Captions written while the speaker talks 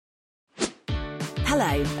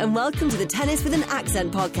Hello, and welcome to the Tennis with an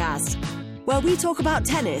Accent podcast, where we talk about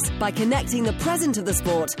tennis by connecting the present of the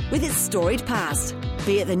sport with its storied past.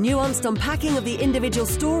 Be it the nuanced unpacking of the individual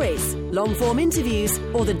stories, long-form interviews,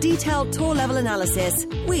 or the detailed tour-level analysis,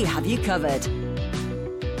 we have you covered.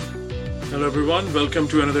 Hello everyone, welcome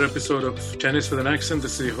to another episode of Tennis with an Accent.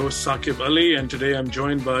 This is your host Saqib Ali, and today I'm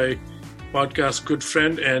joined by podcast good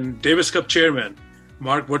friend and Davis Cup chairman,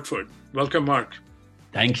 Mark Woodforde. Welcome, Mark.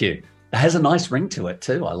 Thank you. It has a nice ring to it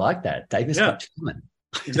too. I like that. Davis Cup chairman.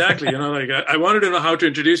 Exactly. I wanted to know how to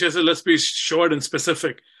introduce you. I said, let's be short and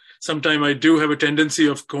specific. Sometimes I do have a tendency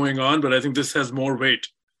of going on, but I think this has more weight.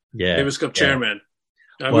 Yeah. Davis Cup chairman.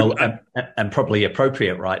 And probably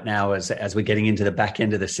appropriate right now as we're getting into the back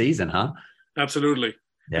end of the season, huh? Absolutely.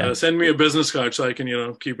 Yeah. Send me a business card so I can,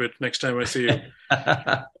 keep it next time I see you.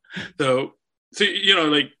 So,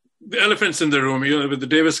 the elephants in the room, with the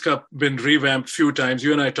Davis Cup been revamped a few times.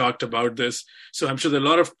 You and I talked about this. So I'm sure there are a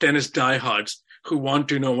lot of tennis diehards who want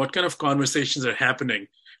to know what kind of conversations are happening.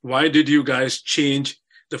 Why did you guys change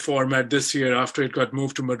the format this year after it got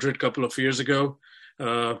moved to Madrid a couple of years ago?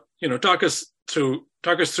 Talk us through,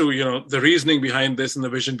 the reasoning behind this and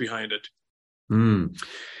the vision behind it.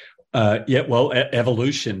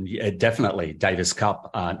 Evolution, definitely. Davis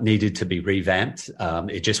Cup needed to be revamped.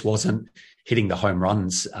 It just wasn't hitting the home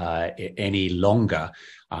runs any longer.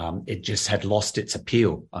 It just had lost its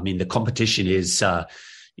appeal. I mean, the competition is,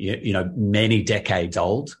 many decades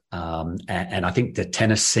old. And I think the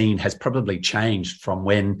tennis scene has probably changed from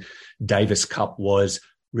when Davis Cup was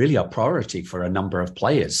really a priority for a number of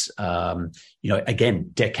players. Again,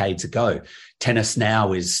 decades ago. Tennis now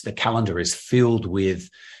the calendar is filled with,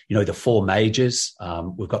 the four majors.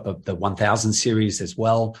 We've got the 1000 series as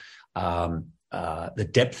well. The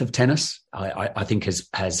depth of tennis, I think,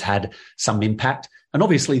 has had some impact. And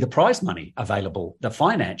obviously the prize money available, the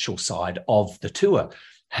financial side of the tour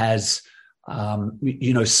has,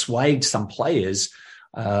 swayed some players,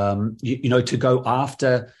 to go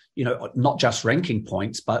after, not just ranking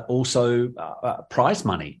points, but also prize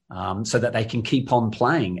money, so that they can keep on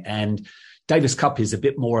playing. And Davis Cup is a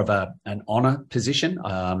bit more of an honour position.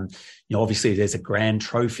 Obviously there's a grand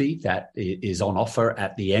trophy that is on offer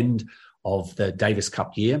at the end of the Davis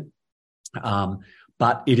Cup year.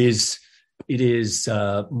 But it is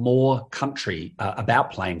more country,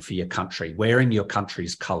 about playing for your country, wearing your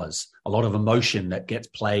country's colours, a lot of emotion that gets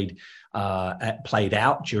played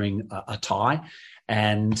out during a tie.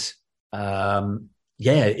 And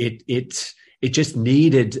it just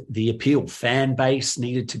needed the appeal. Fan base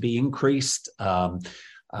needed to be increased.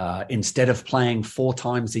 Instead of playing 4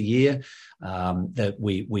 times a year, that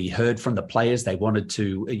we heard from the players, they wanted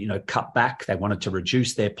to, cut back. They wanted to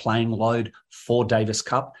reduce their playing load for Davis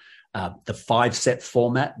Cup. The 5-set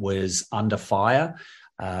format was under fire.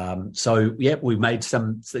 We made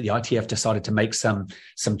the ITF decided to make some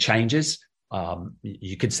changes.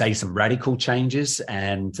 You could say some radical changes.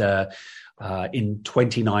 And in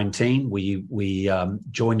 2019, we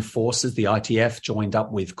joined forces. The ITF joined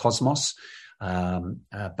up with Cosmos,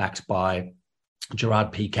 backed by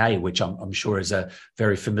Gerard Piqué, which I'm sure is a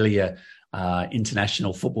very familiar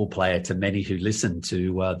international football player to many who listen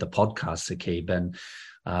to the podcast, Saqib. And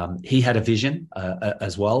he had a vision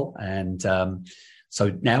as well. And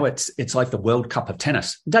so now it's like the World Cup of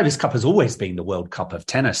tennis. Davis Cup has always been the World Cup of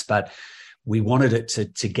tennis, but we wanted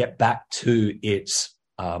it to get back to its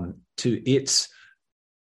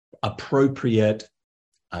appropriate,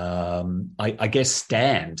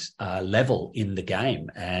 stand level in the game.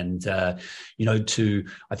 And, I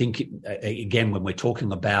think, again, when we're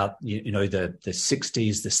talking about, the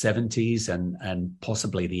 60s, the 70s and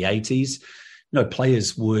possibly the 80s,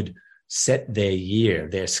 players would set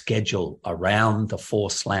their schedule around the 4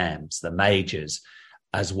 slams, the majors,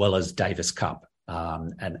 as well as Davis Cup.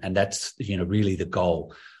 And that's, really the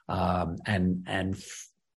goal.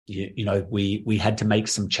 We had to make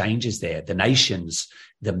some changes there. The nations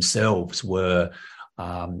themselves were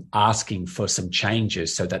asking for some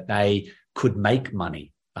changes so that they could make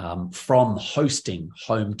money from hosting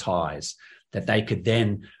home ties, that they could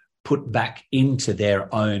then put back into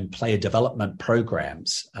their own player development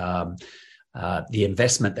programs. The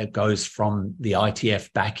investment that goes from the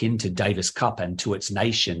ITF back into Davis Cup and to its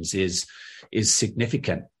nations is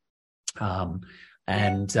significant. So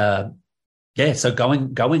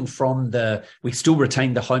going from we still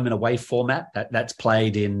retain the home and away format that's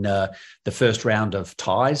played in the first round of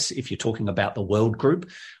ties. If you're talking about the World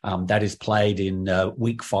Group, that is played in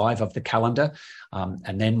week 5 of the calendar.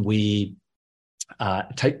 And then we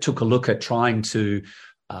took a look at trying to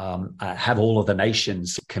have all of the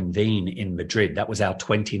nations convene in Madrid. That was our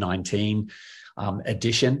 2019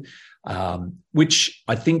 edition, which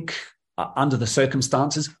I think under the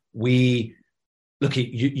circumstances, you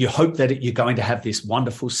hope that you're going to have this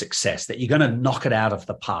wonderful success, that you're going to knock it out of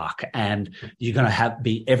the park, and you're going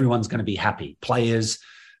to everyone's going to be happy. Players,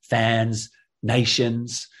 fans,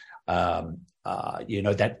 nations,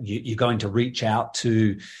 that you're going to reach out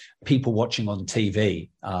to people watching on TV.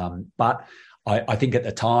 But I think at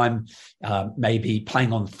the time, maybe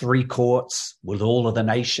playing on 3 courts with all of the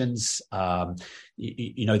nations,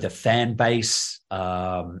 the fan base,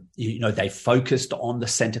 they focused on the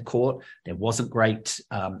center court. There wasn't great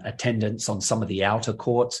attendance on some of the outer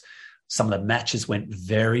courts. Some of the matches went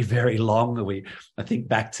very, very long. I think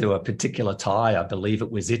back to a particular tie, I believe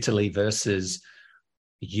it was Italy versus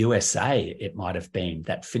USA, it might have been,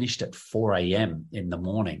 that finished at 4 a.m. in the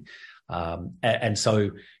morning. And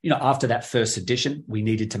so, after that first edition, we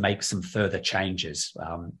needed to make some further changes.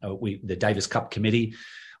 The Davis Cup committee,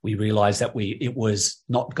 we realized that it was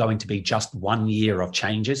not going to be just 1 year of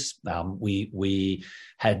changes. We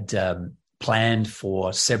had planned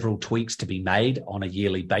for several tweaks to be made on a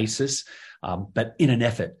yearly basis, but in an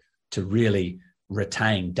effort to really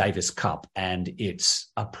retain Davis Cup and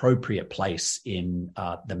its appropriate place in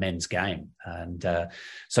the men's game. And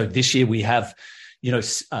so this year we have,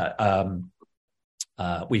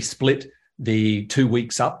 we split the 2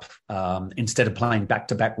 weeks up. Instead of playing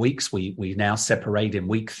back-to-back weeks, we now separate in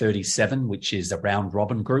week 37, which is a round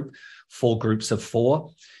robin group, 4 groups of 4.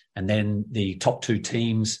 And then the top 2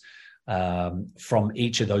 teams from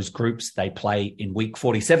each of those groups, they play in week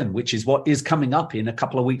 47, which is what is coming up in a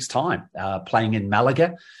couple of weeks' time, playing in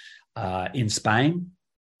Malaga in Spain.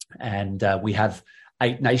 And we have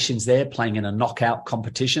 8 nations there playing in a knockout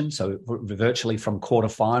competition. So virtually from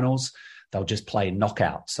quarterfinals, they'll just play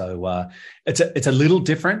knockout. So it's a little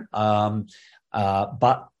different.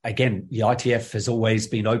 But again, the ITF has always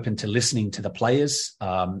been open to listening to the players.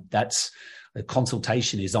 The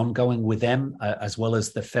consultation is ongoing with them as well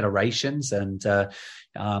as the federations. And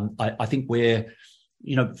I think we're,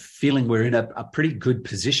 feeling we're in a pretty good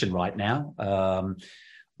position right now.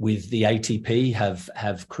 With the ATP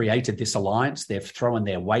have created this alliance. They've thrown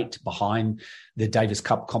their weight behind the Davis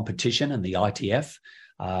Cup competition and the ITF.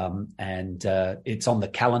 And it's on the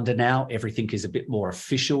calendar now. Everything is a bit more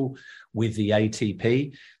official with the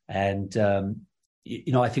ATP. And,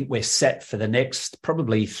 I think we're set for the next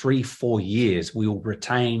probably 3-4 years. We will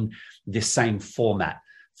retain this same format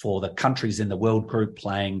for the countries in the world group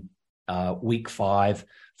playing week 5,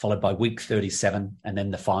 followed by week 37, and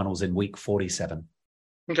then the finals in week 47.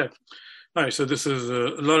 Okay. All right. So this is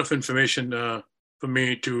a lot of information for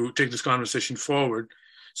me to take this conversation forward.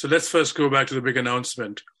 So let's first go back to the big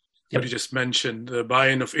announcement that you just mentioned. The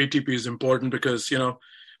buy-in of ATP is important because, ATP,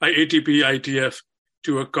 ITF,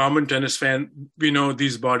 to a common tennis fan, we know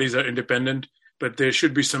these bodies are independent, but there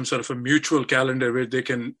should be some sort of a mutual calendar where they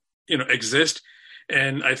can, exist.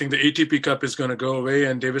 And I think the ATP Cup is going to go away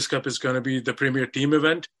and Davis Cup is going to be the premier team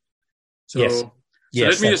event. So,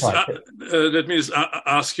 yes. Let me just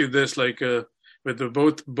ask you this, with the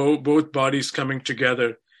both bodies coming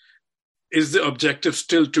together, is the objective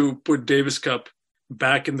still to put Davis Cup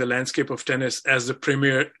back in the landscape of tennis as the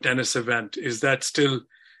premier tennis event? Is that still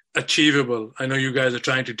achievable? I know you guys are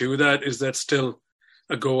trying to do that. Is that still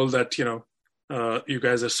a goal that, you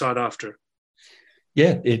guys are sought after?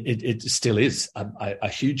 Yeah, it still is a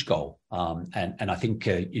huge goal. And I think,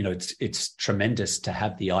 it's tremendous to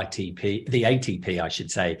have the ATP, I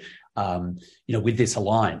should say, with this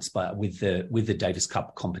alliance, but with the Davis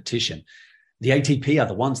Cup competition. The ATP are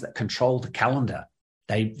the ones that control the calendar.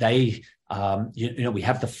 We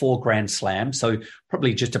have the 4 Grand Slams. So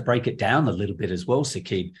probably just to break it down a little bit as well,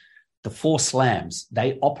 Saqib, the 4 slams,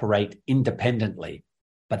 they operate independently,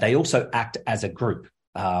 but they also act as a group.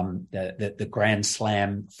 The Grand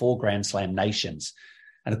Slam, 4 Grand Slam nations.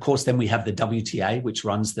 And of course, then we have the WTA, which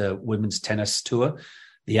runs the women's tennis tour.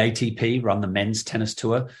 The ATP run the men's tennis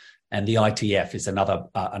tour. And the ITF is another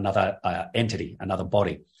entity, another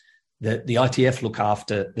body. The ITF look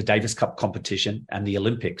after the Davis Cup competition and the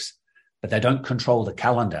Olympics, but they don't control the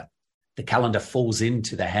calendar. The calendar falls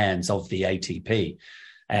into the hands of the ATP.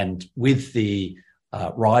 And with the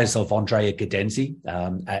rise of Andrea Gaudenzi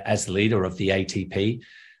as leader of the ATP,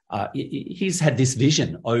 he's had this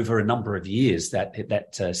vision over a number of years that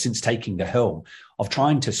since taking the helm of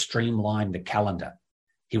trying to streamline the calendar.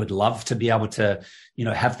 He would love to be able to,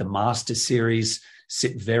 have the Masters Series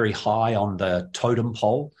sit very high on the totem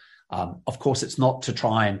pole. Of course, it's not to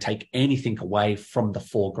try and take anything away from the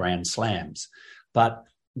 4 Grand Slams, but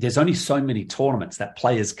there's only so many tournaments that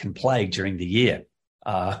players can play during the year.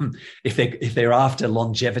 If they're after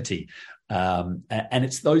longevity, And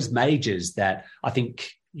it's those majors that I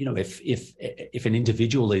think, if an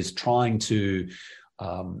individual is trying to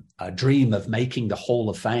dream of making the Hall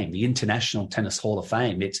of Fame, the International Tennis Hall of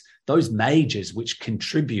Fame, it's those majors which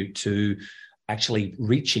contribute to actually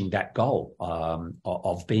reaching that goal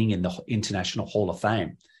of being in the International Hall of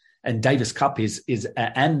Fame. And Davis Cup is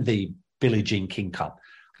and the Billie Jean King Cup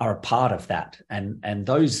are a part of that. And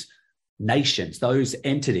those nations, those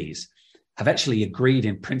entities have actually agreed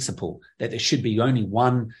in principle that there should be only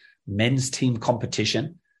one men's team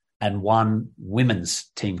competition and one women's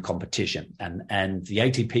team competition. And the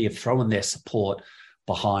ATP have thrown their support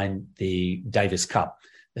behind the Davis Cup.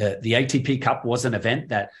 The ATP Cup was an event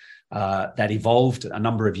that evolved a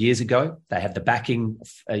number of years ago. They had the backing,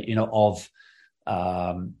 of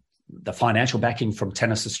the financial backing from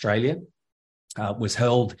Tennis Australia. Was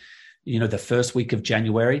held, the first week of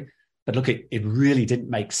January. But look, it really didn't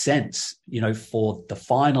make sense, for the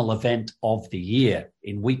final event of the year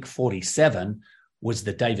in week 47 was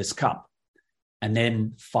the Davis Cup. And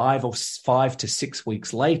then 5 to 6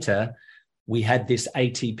 weeks later, we had this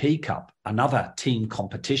ATP Cup, another team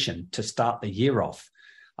competition to start the year off.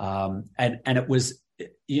 And it was,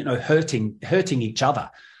 hurting each other,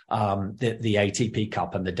 the ATP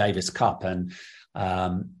Cup and the Davis Cup. And,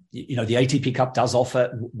 the ATP Cup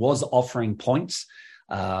was offering points,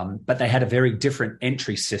 but they had a very different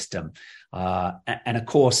entry system. And of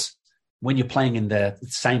course, when you're playing in the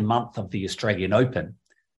same month of the Australian Open,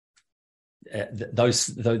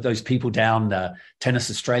 those people down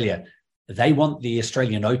Tennis Australia, they want the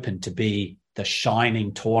Australian Open to be the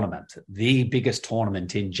shining tournament, the biggest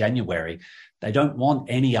tournament in January. They don't want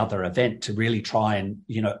any other event to really try and,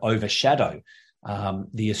 overshadow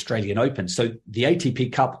the Australian Open. So the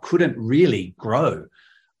ATP Cup couldn't really grow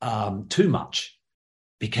too much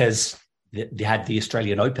because they had the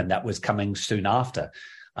Australian Open that was coming soon after.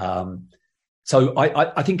 So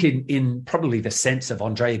I think in probably the sense of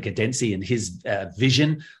Andrea Gaudenzi and his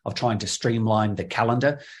vision of trying to streamline the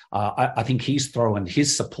calendar, I think he's throwing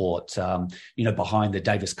his support, behind the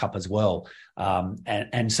Davis Cup as well.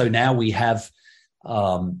 And so now we have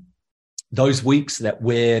those weeks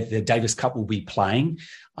where the Davis Cup will be playing,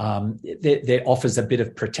 there offers a bit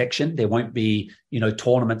of protection. There won't be,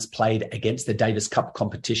 tournaments played against the Davis Cup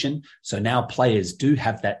competition. So now players do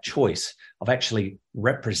have that choice of actually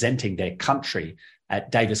representing their country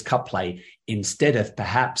at Davis Cup play instead of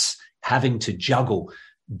perhaps having to juggle.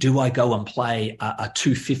 Do I go and play a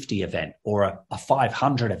 250 event or a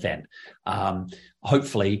 500 event?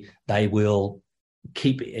 Hopefully they will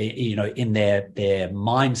keep, in their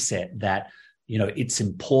mindset that, it's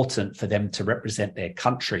important for them to represent their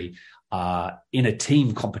country in a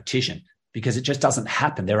team competition, because it just doesn't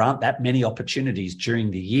happen. There aren't that many opportunities during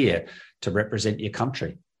the year to represent your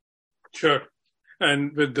country. Sure.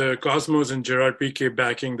 And with the Cosmos and Gerard Piqué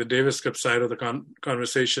backing the Davis Cup side of the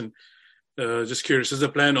conversation, just curious, is the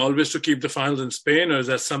plan always to keep the finals in Spain, or is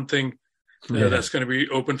that something that's going to be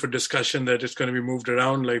open for discussion, that it's going to be moved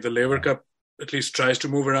around, like the Laver Cup at least tries to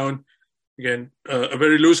move around? Again, a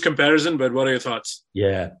very loose comparison, but what are your thoughts?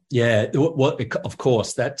 Yeah. Well, of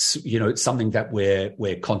course, that's, it's something that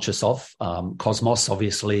we're conscious of. Cosmos,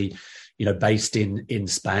 obviously, based in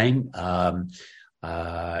Spain.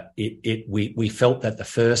 We felt that the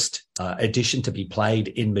first edition to be played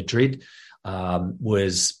in Madrid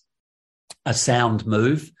was a sound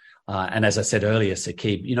move. And as I said earlier,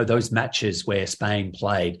 Saqib, those matches where Spain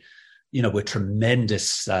played, were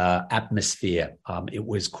tremendous atmosphere. It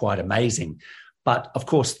was quite amazing. But of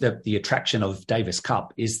course, the attraction of Davis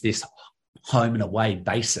Cup is this home and away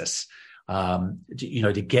basis,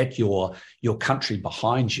 to get your country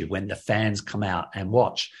behind you when the fans come out and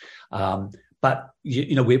watch. But,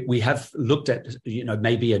 we have looked at,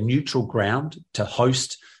 maybe a neutral ground to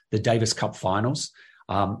host the Davis Cup finals.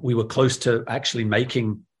 We were close to actually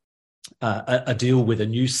making a deal with a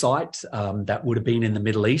new site that would have been in the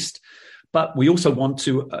Middle East. But we also want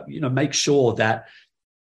to, make sure that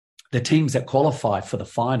the teams that qualify for the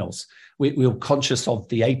finals, we're conscious of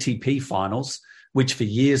the ATP finals, which for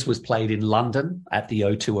years was played in London at the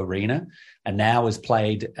O2 Arena and now is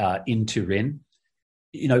played in Turin.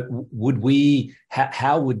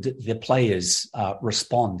 How would the players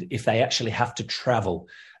respond if they actually have to travel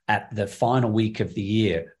at the final week of the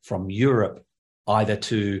year from Europe, either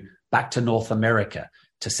back to North America,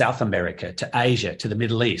 to South America, to Asia, to the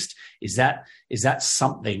Middle East? Is that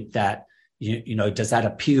something that, does that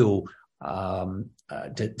appeal?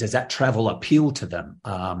 Does that travel appeal to them?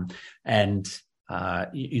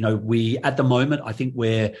 We, at the moment, I think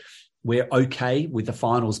we're okay with the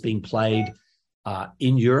finals being played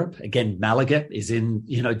in Europe. Again, Malaga is in,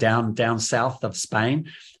 down south of Spain.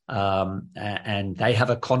 and they have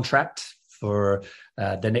a contract for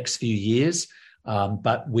the next few years.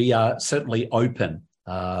 But we are certainly open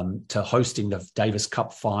to hosting the Davis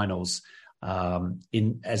Cup finals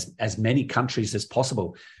in as many countries as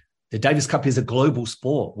possible. The Davis Cup is a global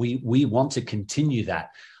sport. We want to continue that,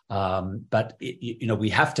 but we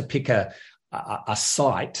have to pick a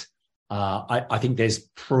site. I think there's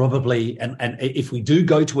probably, and if we do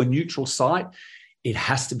go to a neutral site, it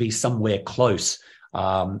has to be somewhere close,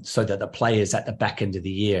 so that the players at the back end of the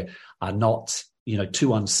year are not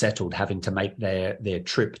too unsettled having to make their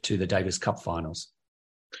trip to the Davis Cup finals.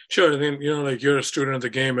 Sure. I mean, you're a student of the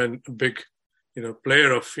game and a big,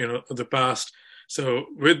 player of, the past. So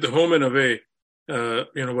with the home and away,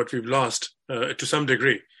 what we've lost to some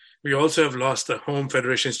degree, we also have lost the home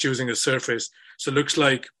federations choosing a surface. So it looks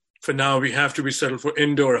like for now we have to be settled for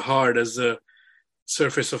indoor hard as the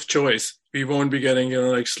surface of choice. We won't be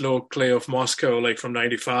getting, slow clay of Moscow, like from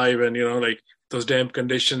 95 and, those damp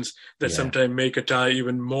conditions that sometimes make a tie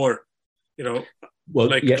even more,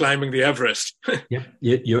 climbing the Everest.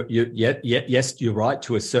 Yes, you're right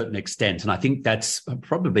to a certain extent. And I think that's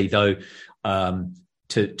probably, though,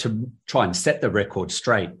 to try and set the record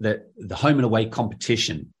straight, that the home and away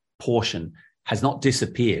competition portion has not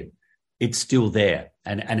disappeared. It's still there,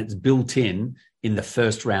 and it's built in the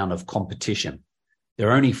first round of competition. There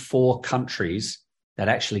are only 4 countries that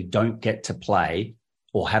actually don't get to play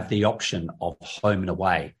or have the option of home and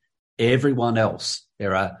away. Everyone else,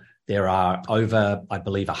 there are over, I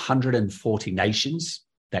believe, 140 nations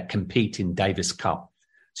that compete in Davis Cup.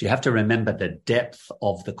 So you have to remember the depth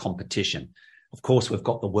of the competition. Of course, we've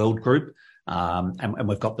got the World Group, and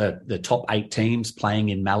we've got the top 8 teams playing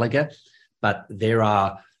in Malaga, but there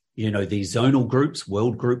are, these zonal groups,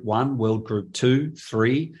 World Group 1, World Group 2,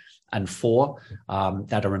 3, and 4,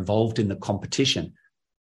 that are involved in the competition.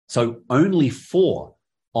 So only 4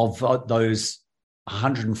 of those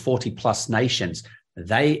 140 plus nations,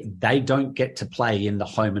 they don't get to play in the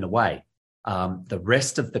home and away. The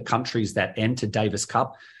rest of the countries that enter Davis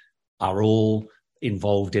Cup are all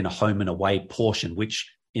involved in a home and away portion, which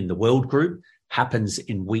in the World Group happens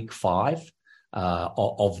in week 5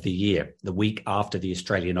 of the year, the week after the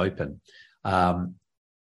Australian Open.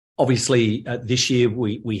 Obviously, this year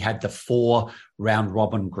we had the 4 round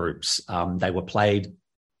robin groups. They were played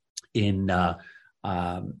in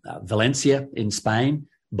Valencia in Spain,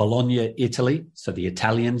 Bologna, Italy. So the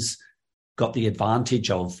Italians got the advantage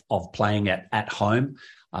of playing at home.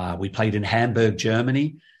 We played in Hamburg,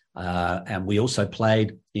 Germany, and we also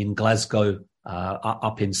played in Glasgow,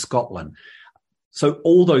 up in Scotland. So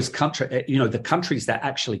all those countries, the countries that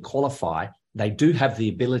actually qualify, they do have the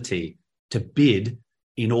ability to bid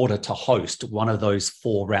in order to host one of those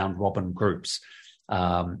 4 round robin groups.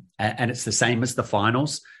 And it's the same as the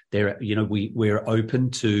finals. There, we're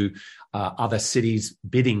open to other cities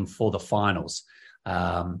bidding for the finals.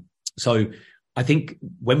 So I think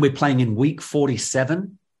when we're playing in week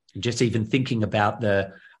 47, just even thinking about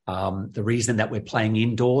the reason that we're playing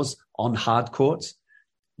indoors on hard courts,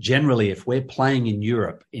 generally, if we're playing in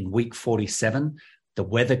Europe in week 47, the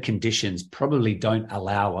weather conditions probably don't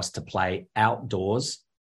allow us to play outdoors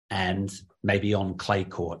and maybe on clay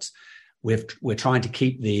courts. We're trying to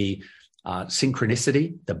keep the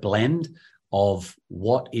synchronicity, the blend of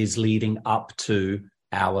what is leading up to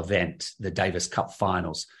our event, the Davis Cup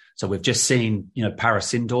finals. So we've just seen,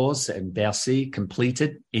 Paris indoors and Bercy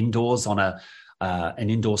completed indoors on an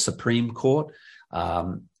indoor Supreme Court.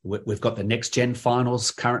 We've got the next gen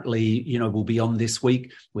finals currently, will be on this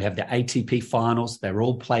week. We have the ATP finals. They're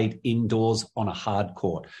all played indoors on a hard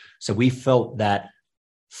court. So we felt that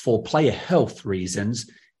for player health reasons,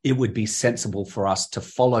 it would be sensible for us to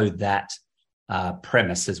follow that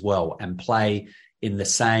premise as well and play in the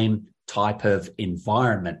same type of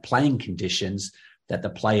environment, playing conditions that the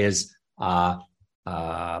players are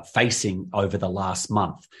facing over the last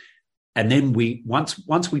month. And then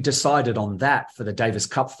once we decided on that for the Davis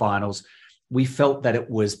Cup finals, we felt that it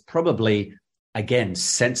was probably, again,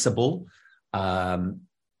 sensible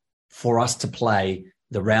for us to play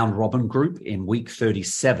the round robin group in week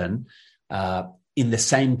 37 in the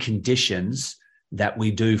same conditions that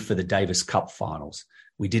we do for the Davis Cup finals.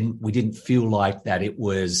 We didn't feel like that it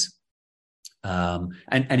was, and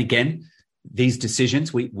again, these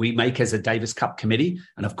decisions we make as a Davis Cup committee,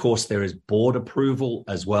 and of course there is board approval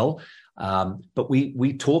as well. But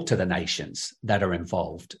we talk to the nations that are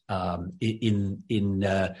involved in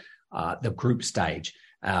the group stage,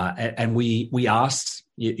 and we asked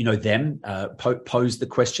them posed the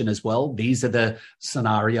question as well. These are the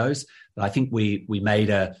scenarios, but I think we made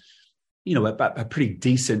a a pretty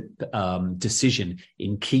decent decision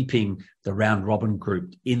in keeping the round robin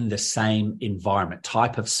group in the same environment,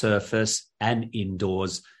 type of surface and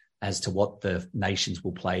indoors as to what the nations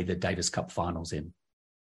will play the Davis Cup finals in.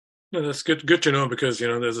 No, that's good to know, because,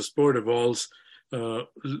 as the sport evolves, a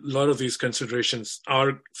lot of these considerations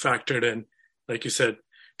are factored in, like you said,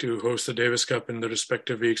 to host the Davis Cup in the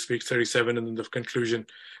respective weeks, week 37, and then the conclusion,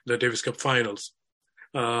 the Davis Cup finals.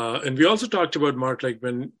 And we also talked about, Mark, like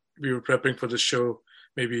when we were prepping for this show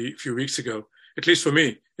maybe a few weeks ago, at least for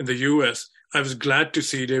me in the US, I was glad to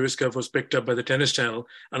see Davis Cup was picked up by the Tennis Channel,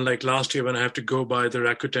 unlike last year when I have to go buy the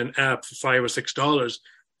Rakuten app for $5 or $6,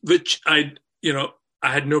 which I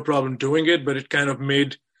had no problem doing it, but it kind of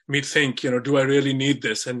made me think, do I really need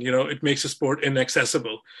this? And, it makes the sport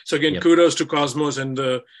inaccessible. So again, Kudos to Cosmos and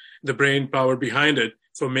the brain power behind it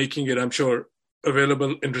for making it, I'm sure,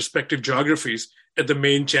 available in respective geographies at the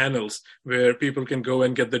main channels where people can go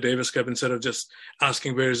and get the Davis Cup instead of just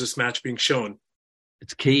asking, where is this match being shown?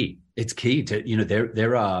 It's key. It's key to,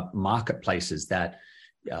 there are marketplaces that,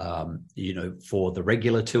 for the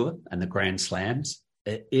regular tour and the Grand Slams,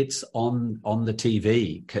 it's on the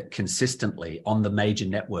TV consistently on the major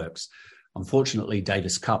networks. Unfortunately,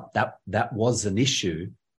 Davis Cup, that was an issue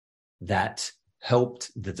that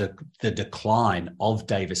helped the decline of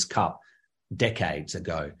Davis Cup decades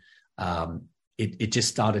ago. It just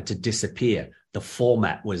started to disappear. The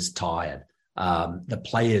format was tired. The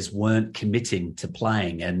players weren't committing to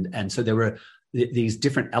playing. And so there were these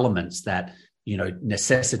different elements that,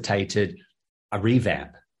 necessitated a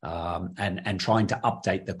revamp and trying to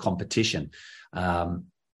update the competition.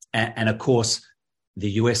 And of course,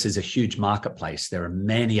 the US is a huge marketplace. There are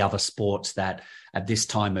many other sports that at this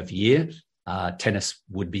time of year, tennis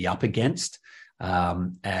would be up against.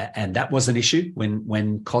 And that was an issue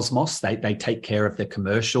when Cosmos, they take care of the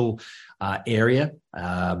commercial area.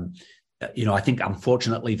 I think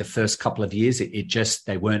unfortunately the first couple of years,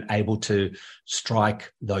 they weren't able to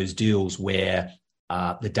strike those deals where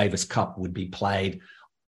the Davis Cup would be played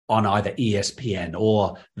on either ESPN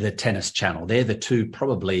or the Tennis Channel. They're the two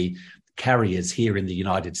probably carriers here in the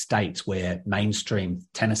United States where mainstream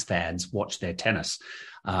tennis fans watch their tennis.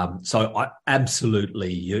 So I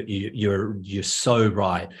absolutely, you're so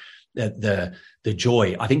right. The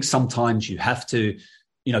joy. I think sometimes you have to,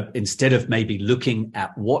 instead of maybe looking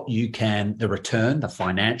at what the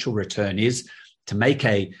financial return is, to make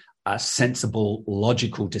a sensible,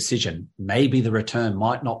 logical decision. Maybe the return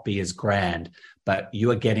might not be as grand, but you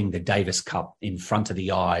are getting the Davis Cup in front of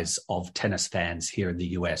the eyes of tennis fans here in the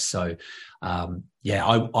US. So,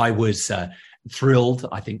 I was thrilled.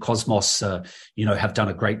 I think Cosmos, have done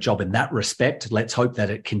a great job in that respect. Let's hope that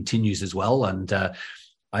it continues as well.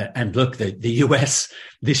 And look, the US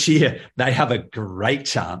this year, they have a great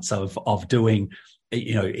chance of doing,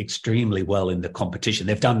 extremely well in the competition.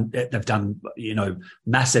 They've done,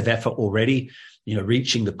 massive effort already,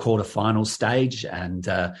 reaching the quarterfinal stage, and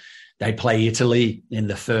they play Italy in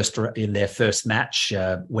their first match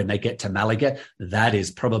when they get to Malaga. That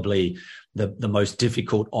is probably the most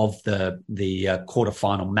difficult of the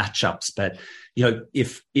quarterfinal matchups. But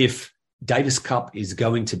if Davis Cup is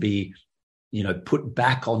going to be put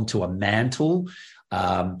back onto a mantle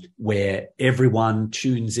where everyone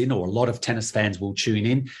tunes in, or a lot of tennis fans will tune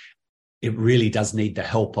in, it really does need the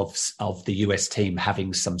help of the US team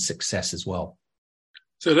having some success as well.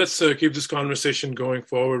 So let's keep this conversation going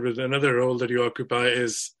forward with another role that you occupy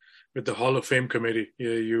is with the Hall of Fame committee.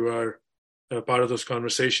 You are part of those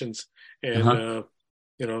conversations. And,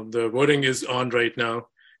 the voting is on right now.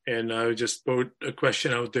 And I just put a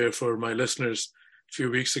question out there for my listeners a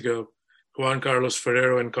few weeks ago. Juan Carlos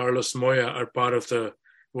Ferrero and Carlos Moya are part of the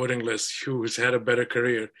voting list, who's had a better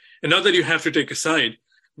career. And not that you have to take a side,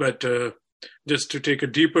 but just to take a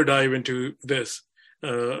deeper dive into this,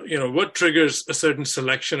 what triggers a certain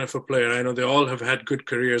selection of a player? I know they all have had good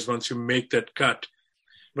careers once you make that cut,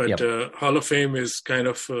 but Hall of Fame is kind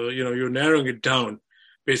of, you're narrowing it down.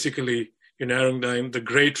 Basically, you're narrowing down the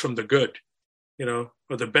great from the good, or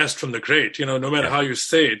the best from the great, no matter how you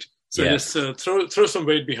say it. So just throw some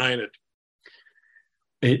weight behind it.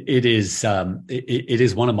 It is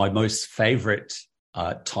one of my most favorite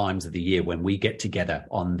times of the year when we get together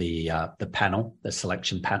on the panel, the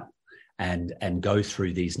selection panel, and go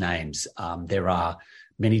through these names. There are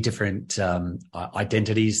many different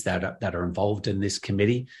identities that are involved in this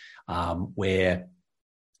committee, where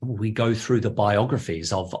we go through the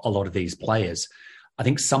biographies of a lot of these players. I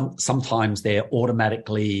think sometimes they're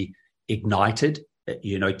automatically ignited,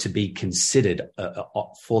 to be considered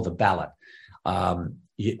for the ballot.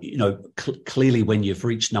 Clearly when you've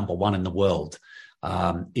reached number one in the world,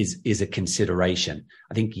 is a consideration.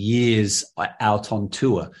 I think years out on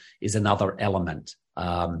tour is another element.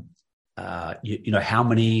 How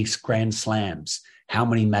many Grand Slams, how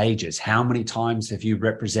many majors, how many times have you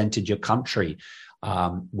represented your country,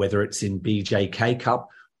 whether it's in BJK Cup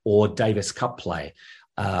or Davis Cup play?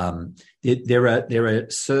 There are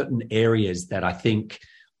certain areas that I think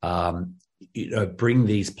bring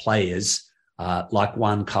these players like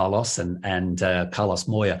Juan Carlos and Carlos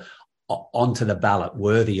Moya onto the ballot,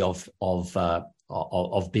 worthy of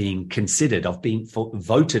being considered, of being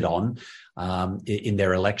voted on in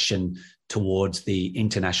their election towards the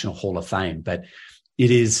International Hall of Fame. But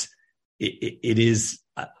it is, as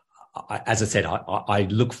I said, I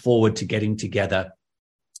look forward to getting together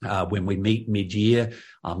when we meet mid-year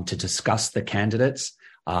to discuss the candidates.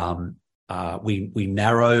 We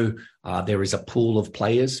narrow. There is a pool of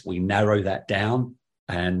players. We narrow that down,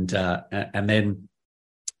 and then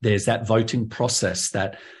there's that voting process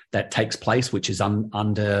that takes place, which is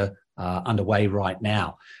underway right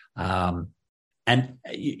now. I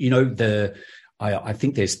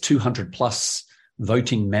think there's 200 plus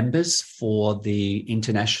voting members for the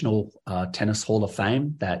International Tennis Hall of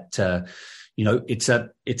Fame. That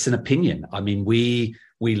it's an opinion. I mean, we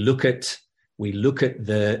look at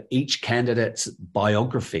each candidate's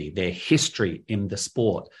biography, their history in the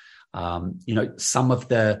sport. Some of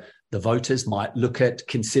the voters might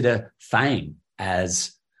consider fame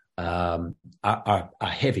as a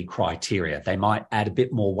heavy criteria. They might add a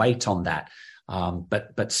bit more weight on that.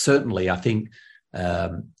 But certainly, I think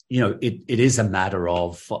it is a matter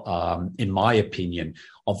of, in my opinion,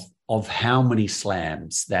 of how many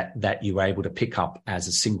slams that you're able to pick up as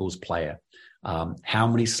a singles player, how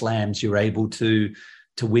many slams you're able to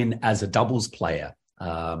win as a doubles player,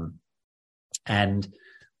 and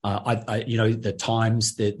the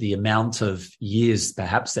times, the amount of years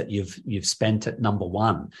perhaps that you've spent at number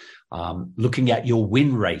one, looking at your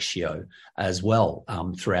win ratio as well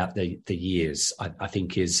throughout the years, I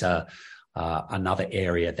think is another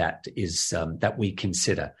area that is that we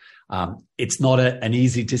consider. It's not an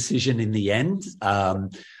easy decision in the end,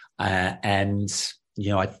 again,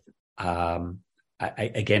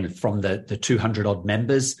 from the 200 odd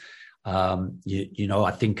members,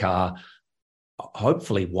 I think are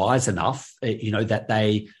hopefully wise enough, that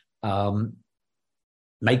they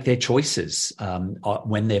make their choices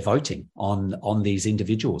when they're voting on these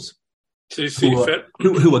individuals,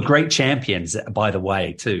 who are great champions, by the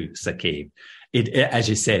way, too, Saqib. As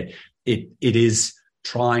you said, it is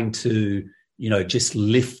trying to just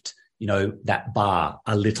lift that bar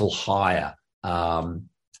a little higher.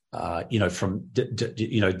 From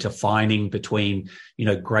defining between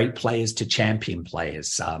great players to champion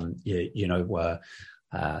players,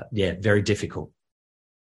 very difficult.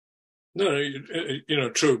 No,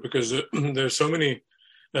 true, because there's so many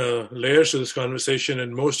layers to this conversation,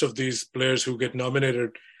 and most of these players who get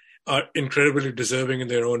nominated are incredibly deserving in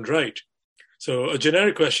their own right. So a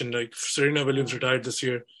generic question, like Serena Williams retired this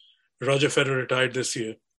year, Roger Federer retired this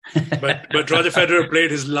year, but Roger Federer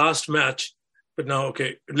played his last match. But now,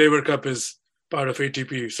 okay, Laver Cup is part of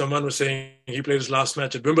ATP. Someone was saying he played his last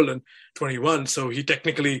match at Wimbledon 21, so he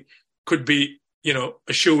technically could be,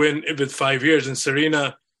 a shoe-in with 5 years, and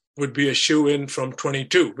Serena would be a shoe-in from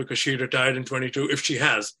 22 because she retired in 22 if she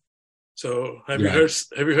has. So have you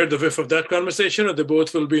heard the whiff of that conversation, or they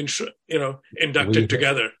both will be inducted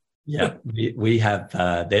together? Yeah, we have.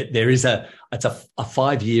 There is it's a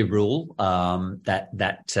 5-year rule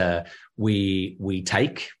that we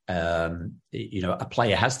take. A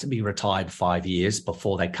player has to be retired 5 years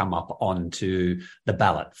before they come up onto the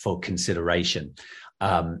ballot for consideration.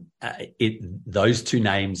 Those two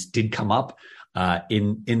names did come up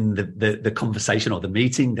in the conversation or the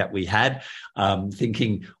meeting that we had,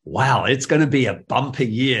 thinking, wow, it's going to be a bumper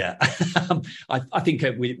year. I think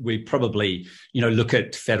we probably, look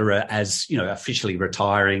at Federer as, officially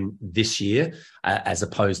retiring this year as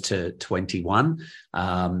opposed to 21.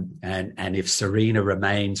 And if Serena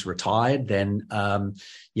remains retired, then,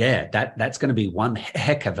 that's going to be one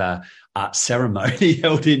heck of a ceremony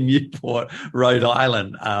held in Newport, Rhode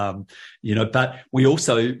Island. But we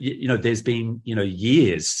also, there's been,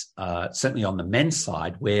 years, certainly on the men's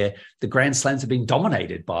side, where the Grand Slams have been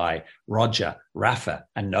dominated by Roger, Rafa,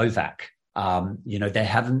 and Novak. There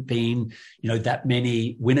haven't been, that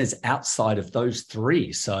many winners outside of those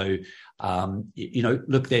three. So,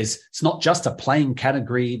 look, it's not just a playing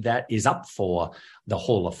category that is up for the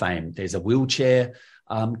Hall of Fame. There's a wheelchair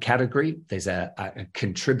category. There's a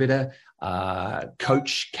contributor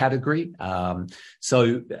coach category. It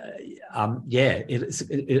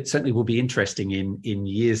certainly will be interesting in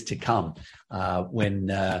years to come when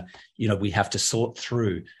we have to sort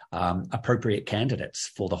through appropriate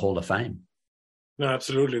candidates for the Hall of Fame. No,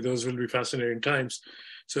 absolutely. Those will be fascinating times.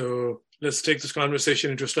 So let's take this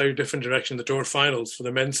conversation into a slightly different direction. The Tour Finals for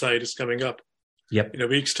the men's side is coming up in a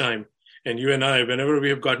week's time. And you and I, whenever we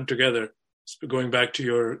have gotten together, going back to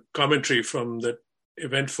your commentary from the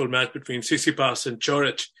eventful match between Tsitsipas and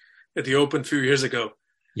Coric at the Open a few years ago.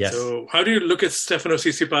 Yes. So how do you look at Stefanos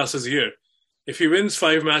Tsitsipas's year? If he wins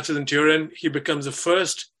 5 matches in Turin, he becomes the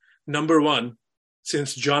first number one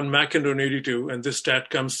since John McEnroe in 82. And this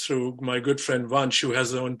stat comes through my good friend Vansh, who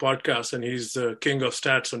has his own podcast, and he's the king of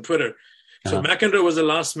stats on Twitter. So McEnroe was the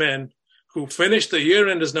last man who finished the year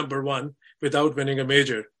end as number one without winning a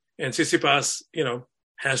major. And Tsitsipas,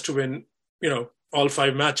 has to win, all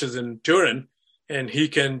 5 matches in Turin, and he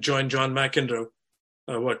can join John McEnroe,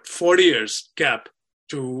 40 years gap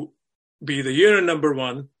to be the year end number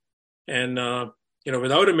one and,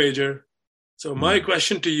 without a major. So my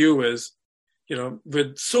question to you is,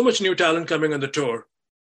 with so much new talent coming on the tour,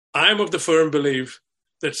 I'm of the firm belief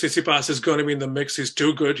that Tsitsipas is going to be in the mix. He's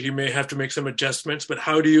too good. He may have to make some adjustments, but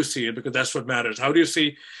how do you see it? Because that's what matters. How do you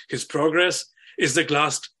see his progress? Is the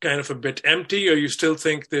glass kind of a bit empty, or you still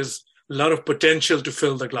think there's a lot of potential to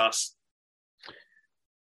fill the glass?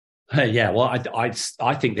 Yeah, well,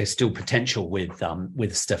 I think there's still potential with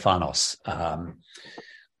Stefanos.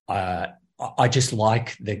 I just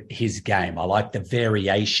like his game. I like the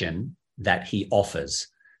variation that he offers,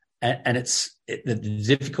 and the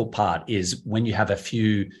difficult part is when you have a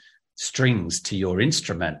few strings to your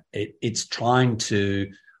instrument, it's trying to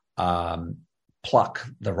pluck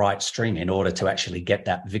the right string in order to actually get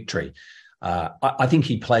that victory. I think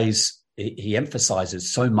he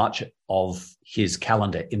emphasizes so much of his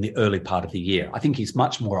calendar in the early part of the year. I think he's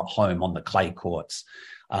much more at home on the clay courts.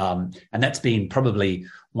 And that's been probably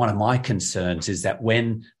one of my concerns, is that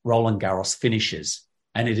when Roland Garros finishes,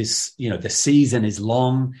 and it is, the season is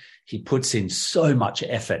long, he puts in so much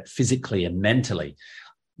effort physically and mentally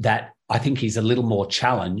that I think he's a little more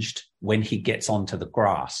challenged when he gets onto the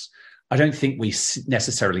grass. I don't think we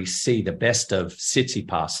necessarily see the best of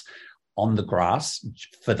Tsitsipas on the grass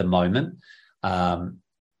for the moment,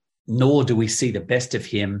 nor do we see the best of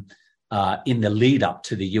him in the lead up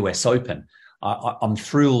to the US Open. I'm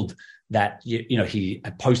thrilled that he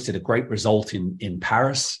posted a great result in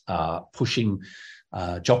Paris, pushing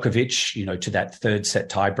Djokovic, to that 3rd set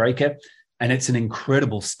tiebreaker. And it's an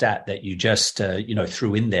incredible stat that you just,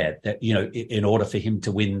 threw in there that, in order for him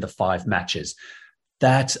to win the 5 matches.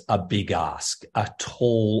 That's a big ask, a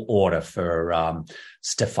tall order for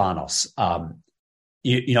Stefanos.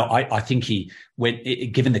 I think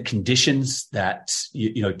given the conditions that,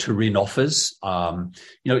 Turin offers, I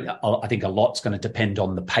think a lot's going to depend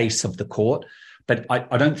on the pace of the court. But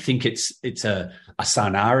I don't think it's a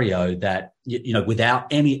scenario that, without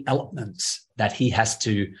any elements that he has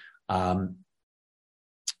to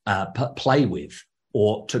play with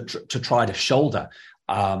or to try to shoulder.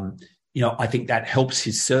 I think that helps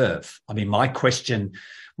his serve. I mean, my question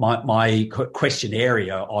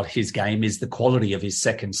area on his game is the quality of his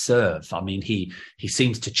second serve. I mean, he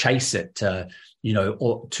seems to chase it, too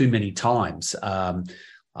many times.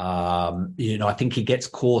 I think he gets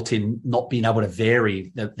caught in not being able to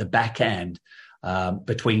vary the backhand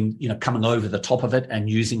between, coming over the top of it and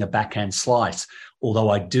using a backhand slice.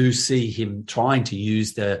 Although I do see him trying to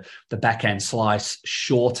use the backhand slice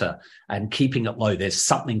shorter and keeping it low. There's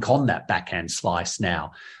something on that backhand slice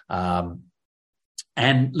now.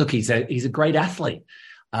 And look, he's a great athlete.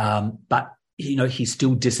 But, he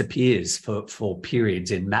still disappears for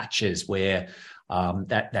periods in matches where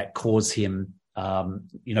that cause him,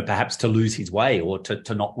 perhaps to lose his way or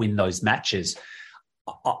to not win those matches.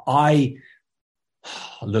 We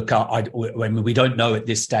don't know at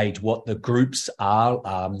this stage what the groups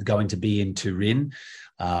are going to be in Turin,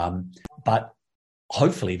 but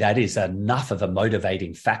hopefully that is enough of a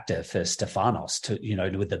motivating factor for Stefanos to,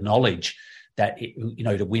 with the knowledge that,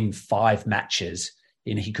 to win 5 matches,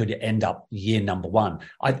 he could end up year number one.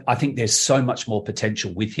 I think there's so much more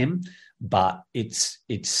potential with him, but it's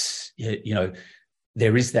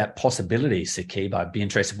there is that possibility, Saqib. I'd be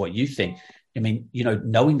interested in what you think. I mean,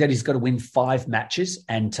 knowing that he's got to win 5 matches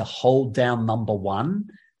and to hold down number one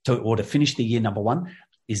or to finish the year number one,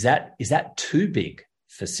 is that too big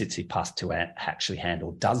for Tsitsipas to actually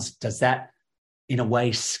handle? Does that in a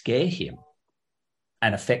way scare him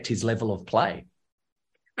and affect his level of play?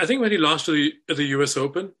 I think when he lost to the US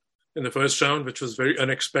Open, in the first round, which was very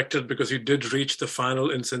unexpected because he did reach the final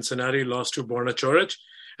in Cincinnati, lost to Borna Coric.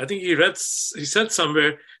 I think he said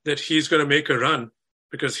somewhere that he's going to make a run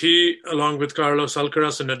because he, along with Carlos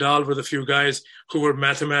Alcaraz and Nadal, were the few guys who were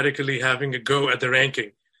mathematically having a go at the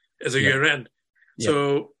ranking as a year end.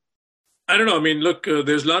 So I don't know. I mean, look,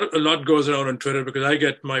 there's a lot goes around on Twitter because I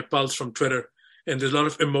get my pulse from Twitter, and there's a lot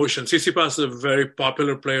of emotion. Tsitsipas is a very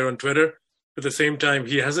popular player on Twitter. At the same time,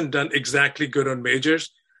 he hasn't done exactly good on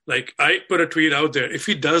majors. Like, I put a tweet out there. If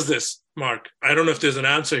he does this, Mark, I don't know if there's an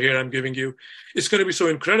answer here I'm giving you. It's going to be so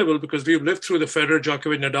incredible because we've lived through the Federer,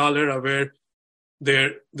 Djokovic, Nadal era where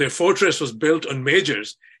their fortress was built on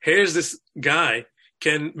majors. Here's this guy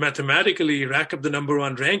can mathematically rack up the number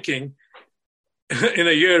one ranking in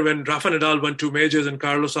a year when Rafa Nadal won 2 majors and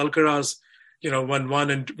Carlos Alcaraz, won one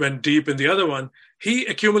and went deep in the other one. He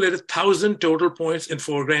accumulated 1,000 total points in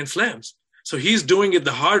 4 Grand Slams. So he's doing it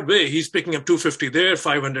the hard way. He's picking up 250 there,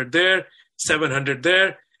 500 there, 700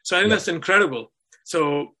 there. So I think that's incredible.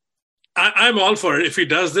 So I'm all for it. If he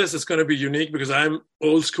does this, it's going to be unique because I'm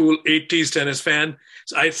old school 80s tennis fan.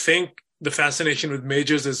 So I think the fascination with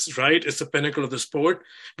majors is right. It's the pinnacle of the sport.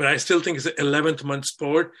 But I still think it's an 11th month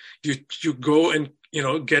sport. You go and,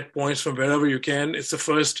 get points from wherever you can. It's a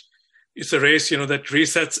race, that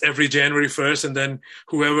resets every January 1st. And then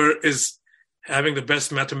whoever is having the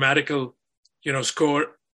best mathematical score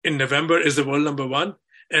in November is the world number one.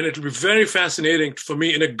 And it'll be very fascinating for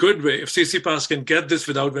me in a good way if Tsitsipas can get this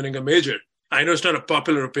without winning a major. I know it's not a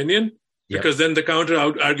popular opinion because then the counter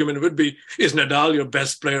argument would be, is Nadal your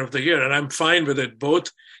best player of the year? And I'm fine with it.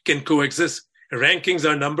 Both can coexist. Rankings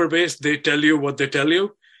are number-based. They tell you what they tell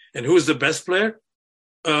you. And who's the best player?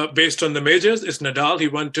 Based on the majors, it's Nadal. He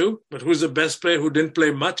won 2. But who's the best player who didn't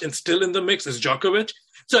play much and still in the mix is Djokovic.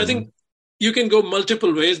 So I think you can go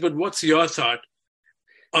multiple ways, but what's your thought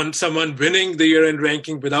on someone winning the year-end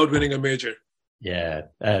ranking without winning a major? Yeah,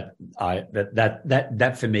 that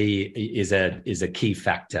for me is a key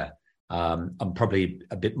factor. I'm probably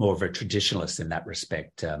a bit more of a traditionalist in that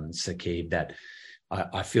respect, Saqib, that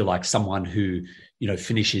I feel like someone who,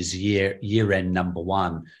 finishes year-end number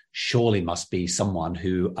one surely must be someone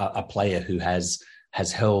who, a player who has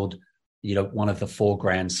held, one of the 4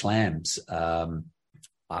 Grand Slams.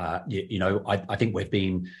 I think we've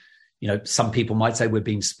been, some people might say we've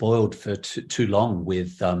been spoiled for too long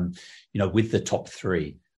with, with the top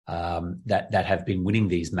 3 that have been winning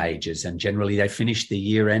these majors, and generally they finish the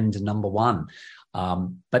year end number one.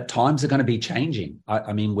 But times are going to be changing.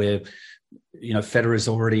 I mean, Federer's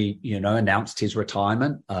already, announced his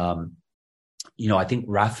retirement. I think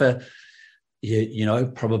Rafa,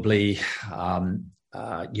 probably.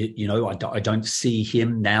 I don't see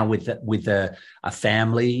him now with a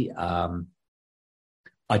family.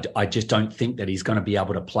 I just don't think that he's going to be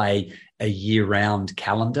able to play a year-round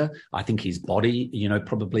calendar. I think his body,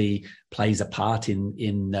 probably plays a part in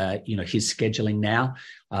his scheduling now.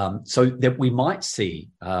 So that we might see,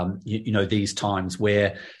 these times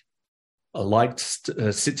where, like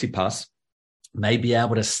Tsitsipas, may be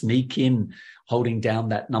able to sneak in, holding down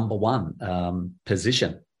that number one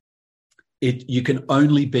position. You can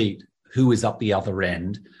only beat who is up the other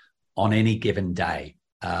end on any given day.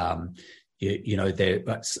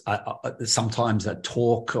 There's sometimes a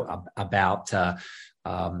talk about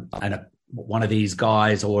one of these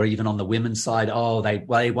guys, or even on the women's side,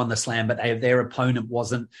 they won the slam, but their opponent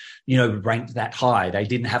wasn't, ranked that high. They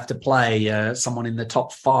didn't have to play someone in the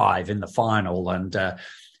top 5 in the final. And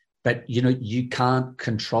but you can't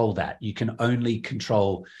control that. You can only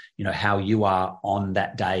control how you are on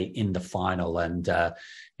that day in the final. And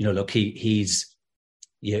look, he's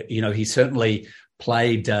certainly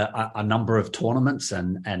played a number of tournaments,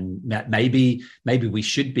 and maybe we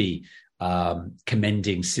should be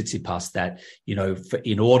commending Tsitsipas that,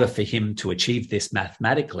 in order for him to achieve this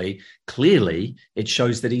mathematically, clearly it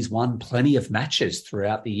shows that he's won plenty of matches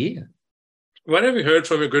throughout the year. What have you heard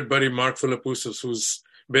from your good buddy Mark Philippoussis, who's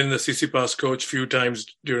been the Tsitsipas coach a few times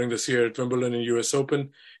during this year at Wimbledon and US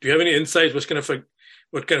Open? Do you have any insight? What kind of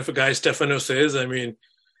a guy Stefanos is? I mean,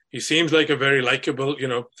 he seems like a very likable,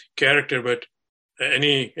 character, but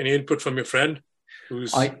any input from your friend?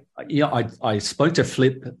 I spoke to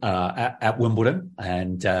Flip at Wimbledon,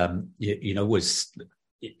 and was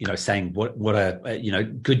saying what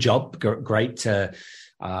a good job, great,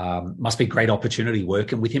 must be a great opportunity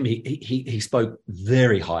working with him. He spoke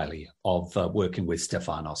very highly of working with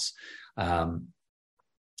Stefanos.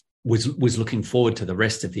 Was looking forward to the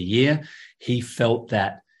rest of the year. He felt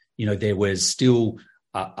that there was still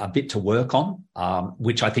a bit to work on,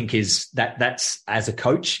 which I think is that's as a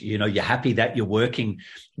coach, you're happy that you're working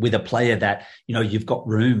with a player that, you've got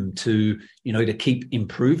room to, to keep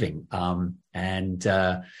improving.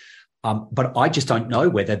 But I just don't know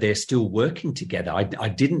whether they're still working together. I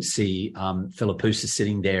didn't see Philippoussis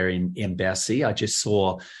sitting there in Bercy. I just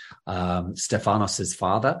saw Stefanos's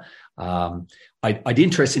father.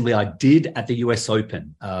 Interestingly, I did at the US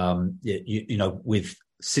Open, with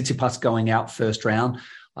Tsitsipas going out first round.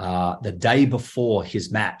 The day before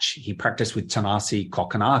his match, he practiced with Thanasi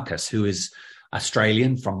Kokkinakis, who is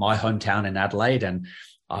Australian from my hometown in Adelaide, and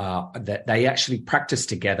that they actually practiced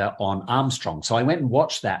together on Armstrong. So I went and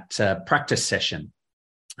watched that practice session,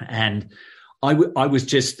 and I was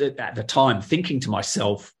just at the time thinking to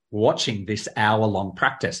myself, watching this hour-long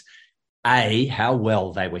practice, A, how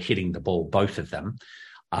well they were hitting the ball, both of them,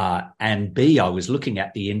 and B, I was looking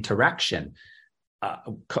at the interaction.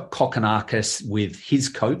 Kokkinakis with his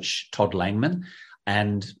coach, Todd Langman,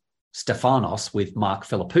 and Stefanos with Mark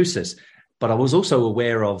Philippoussis. But I was also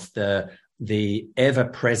aware of the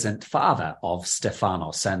ever-present father of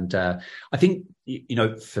Stefanos. And I think,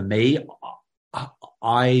 for me,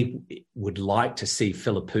 I would like to see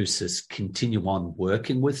Philippoussis continue on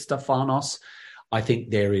working with Stefanos. I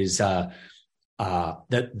think there is the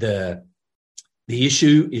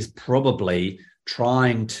issue is probably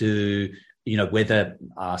trying to, whether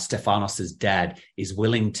Stefanos's dad is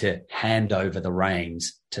willing to hand over the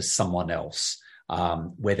reins to someone else,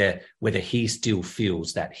 whether he still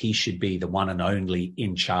feels that he should be the one and only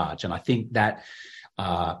in charge. And I think that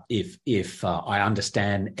if I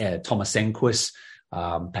understand Thomas Enquist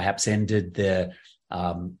perhaps ended the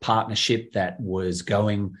partnership that was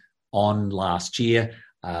going on last year,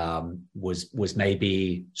 was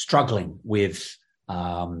maybe struggling with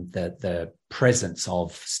the presence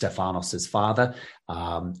of Stefanos's father,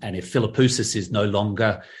 and if Philippoussis is no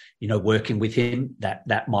longer, working with him,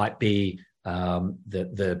 that might be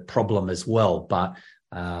the problem as well. But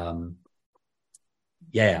I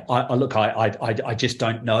just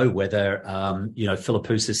don't know whether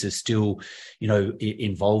Philippoussis is still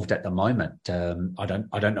involved at the moment. I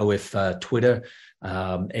don't know if Twitter,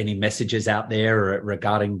 any messages out there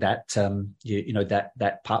regarding that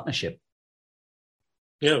that partnership.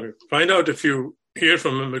 Yeah, find out if you hear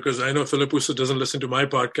from him, because I know Philippoussis doesn't listen to my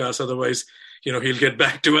podcast. Otherwise, he'll get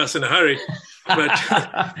back to us in a hurry. But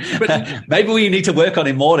maybe we need to work on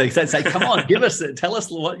him more to say, come on, tell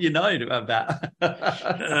us what you know about.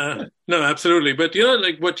 No, absolutely. But,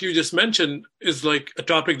 like what you just mentioned is like a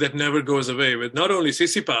topic that never goes away with not only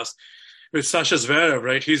Tsitsipas, with Sasha Zverev,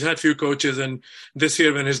 right? He's had few coaches. And this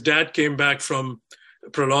year when his dad came back from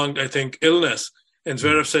prolonged, I think, illness, and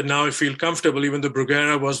Zverev said, now I feel comfortable, even though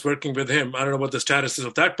Bruguera was working with him. I don't know what the status is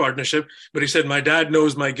of that partnership, but he said, my dad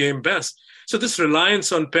knows my game best. So this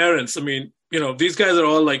reliance on parents, I mean, these guys are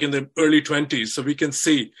all like in the early 20s, so we can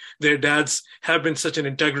see their dads have been such an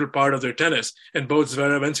integral part of their tennis. And both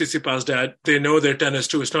Zverev and Tsitsipas' dad, they know their tennis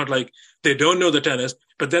too. It's not like they don't know the tennis,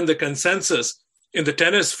 but then the consensus in the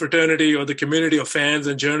tennis fraternity or the community of fans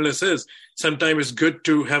and journalists is sometimes it's good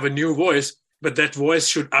to have a new voice, but that voice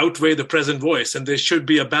should outweigh the present voice, and there should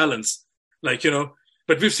be a balance.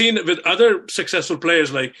 But we've seen with other successful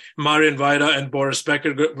players like Marian Vaida and Boris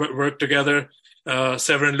Becker work together,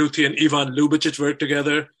 Severin Luthi and Ivan Lubicic work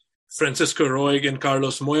together, Francisco Roig and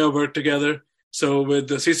Carlos Moya work together. So with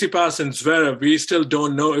the Tsitsipas and Zverev, we still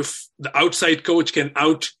don't know if the outside coach can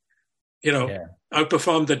outperform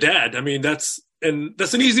the dad. I mean, that's an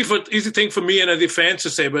easy thing for me and the fans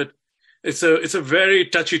to say, but it's a very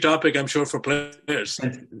touchy topic, I'm sure, for players.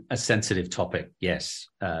 A sensitive topic, yes,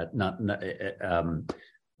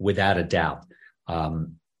 without a doubt.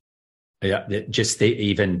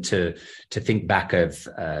 Even to think back of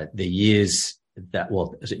the years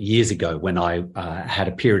years ago when I had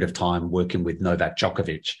a period of time working with Novak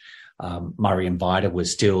Djokovic. Marian Vaida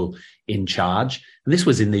was still in charge, and this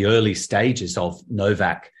was in the early stages of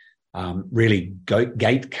Novak really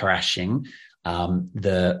gate crashing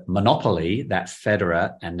the monopoly that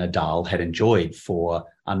Federer and Nadal had enjoyed for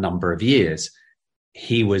a number of years.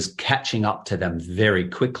 He was catching up to them very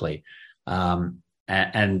quickly.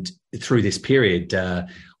 And through this period,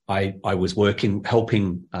 I was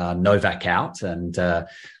helping Novak out. And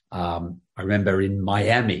I remember in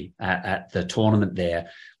Miami at the tournament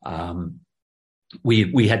there,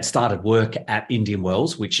 we had started work at Indian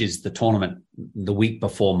Wells, which is the tournament the week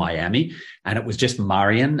before Miami, and it was just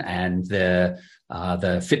Marian and the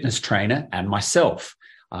fitness trainer and myself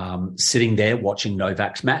sitting there watching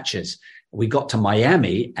Novak's matches. We got to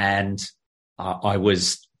Miami, and it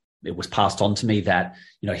was passed on to me that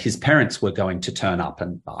his parents were going to turn up,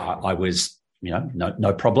 and I was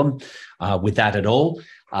no problem with that at all.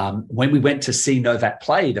 When we went to see Novak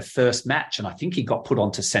play the first match, and I think he got put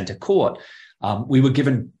onto centre court, we were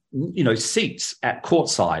given, seats at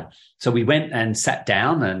courtside. So we went and sat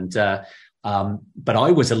down, and but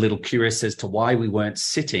I was a little curious as to why we weren't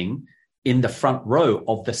sitting in the front row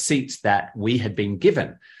of the seats that we had been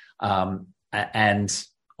given. And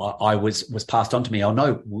I was passed on to me, oh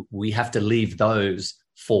no, we have to leave those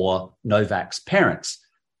for Novak's parents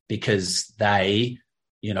because they,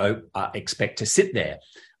 expect to sit there.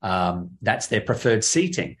 That's their preferred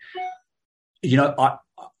seating.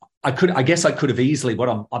 I guess I could have easily,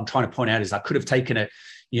 what I'm trying to point out is I could have taken it,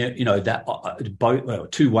 that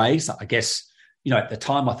both two ways. I guess, at the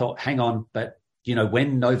time I thought, hang on, but,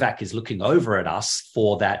 when Novak is looking over at us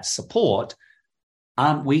for that support,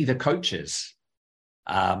 aren't we the coaches?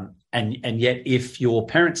 And yet if your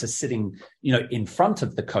parents are sitting, in front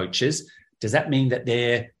of the coaches, does that mean that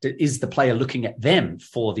is the player looking at them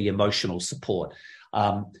for the emotional support?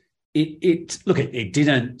 It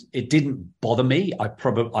didn't bother me.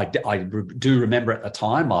 I do remember at the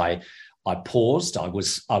time I paused. I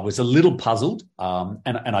was a little puzzled,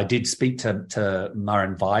 and I did speak to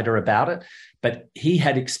Murren Vida about it, but he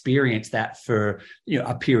had experienced that for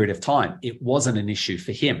a period of time. It wasn't an issue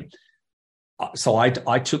for him. So I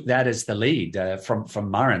took that as the lead from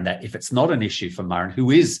Murren, that if it's not an issue for Murren,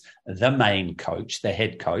 who is the main coach, the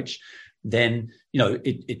head coach, then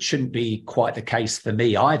it shouldn't be quite the case for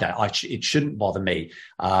me either. It shouldn't bother me.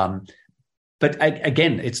 But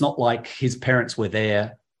again, it's not like his parents were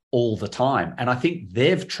there all the time, and I think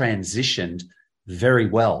they've transitioned very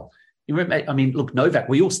well. Look, Novak,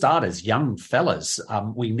 we all start as young fellas.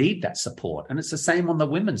 We need that support. And it's the same on the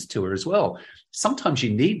women's tour as well. Sometimes you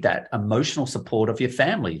need that emotional support of your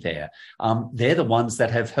family there. They're the ones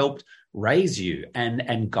that have helped raise you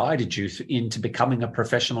and guided you into becoming a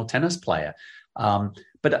professional tennis player. Look,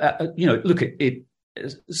 it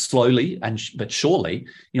slowly but surely,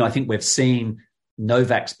 I think we've seen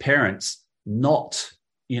Novak's parents not,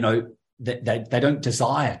 they don't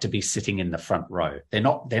desire to be sitting in the front row. They're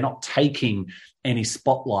not taking any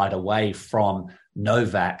spotlight away from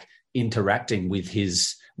Novak interacting with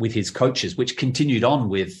his coaches, which continued on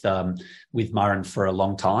with Murren for a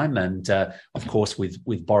long time, and of course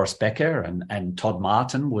with Boris Becker and Todd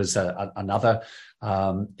Martin was another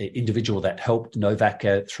individual that helped Novak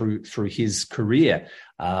through his career.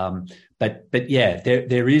 But yeah,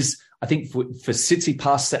 there is. I think for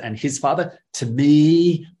Tsitsipas and his father, to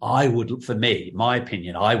me, my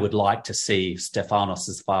opinion, I would like to see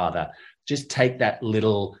Stefanos's father just take that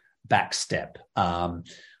little back step.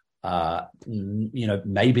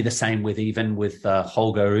 Maybe the same with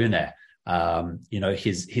Holger Rune.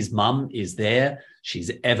 His mum is there; she's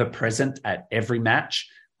ever present at every match.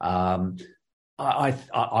 I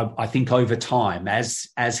think over time,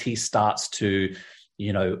 as he starts to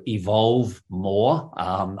evolve more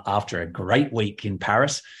after a great week in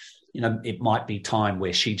Paris, it might be time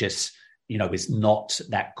where she just, is not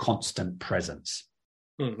that constant presence.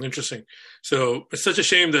 Interesting. So it's such a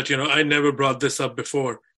shame that, I never brought this up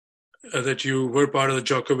before, that you were part of the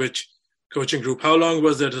Djokovic coaching group. How long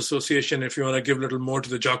was that association? If you want to give a little more to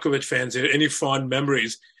the Djokovic fans here, any fond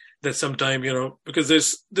memories that sometime, because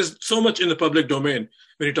there's so much in the public domain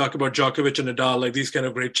when you talk about Djokovic and Nadal, like these kind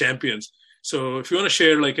of great champions. So if you want to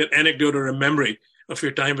share like an anecdote or a memory of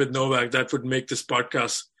your time with Novak, that would make this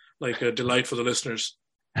podcast like a delight for the listeners.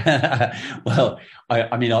 Well,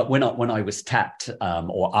 when I was tapped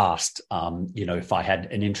or asked, if I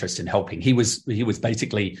had an interest in helping, he was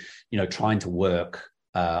basically, trying to work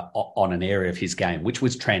on an area of his game, which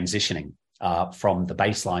was transitioning from the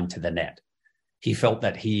baseline to the net. He felt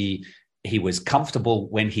that he was comfortable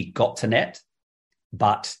when he got to net,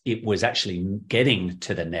 but it was actually getting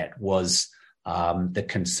to the net was the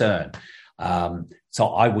concern. So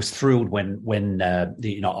I was thrilled when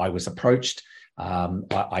I was approached.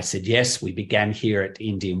 I said yes. We began here at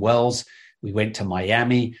Indian Wells. We went to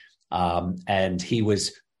Miami, and he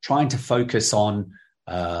was trying to focus on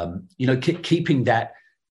keeping that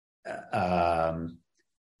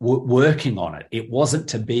working on it. It wasn't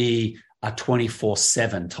to be a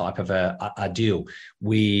 24/7 type of a deal.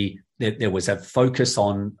 There was a focus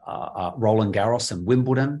on Roland Garros and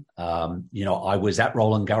Wimbledon. I was at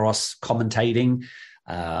Roland Garros commentating,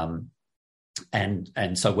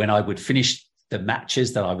 and so when I would finish the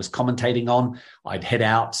matches that I was commentating on, I'd head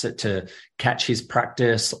out to catch his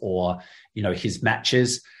practice or his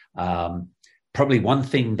matches. Probably one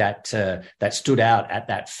thing that stood out at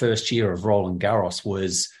that first year of Roland Garros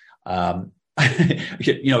was,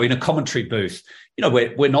 in a commentary booth,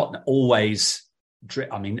 we're not always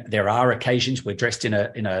I mean, there are occasions we're dressed in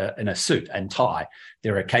a suit and tie.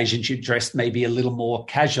 There are occasions you're dressed maybe a little more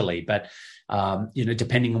casually, but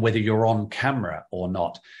depending on whether you're on camera or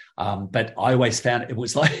not. But I always found it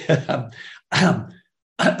was like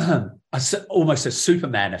almost a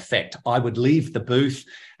Superman effect. I would leave the booth,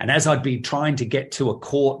 and as I'd be trying to get to a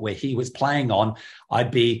court where he was playing on,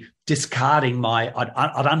 I'd be discarding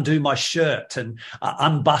I'd undo my shirt and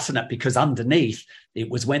unbutton it, because underneath it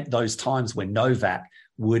was those times when Novak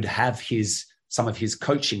would have some of his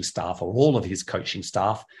coaching staff, or all of his coaching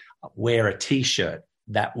staff, wear a T-shirt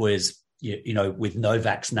that was, with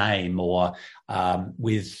Novak's name, or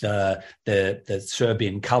with the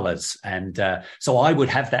Serbian colours. And so I would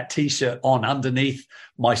have that T-shirt on underneath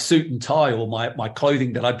my suit and tie, or my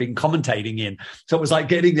clothing that I'd been commentating in. So it was like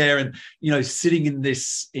getting there and, sitting in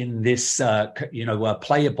this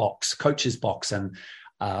player box, coach's box. And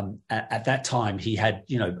at that time he had,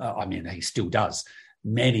 he still does,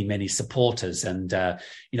 many, many supporters, and,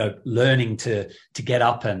 learning to get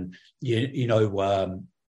up and,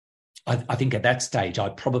 I think at that stage I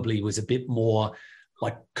probably was a bit more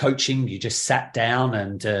like coaching. You just sat down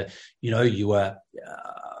and, you were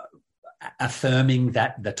affirming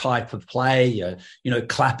that the type of play,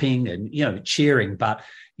 clapping and, cheering. But,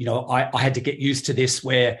 I had to get used to this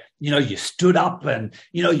where, you stood up and,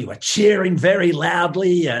 you were cheering very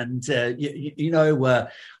loudly and,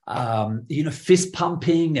 fist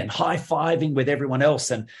pumping and high fiving with everyone else.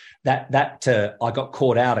 And that I got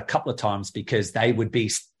caught out a couple of times, because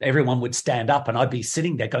everyone would stand up and I'd be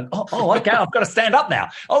sitting there going, oh, okay, I've got to stand up now.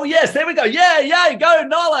 Oh yes, there we go. Yeah, go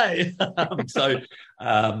Nole.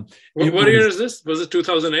 What year is this? Was it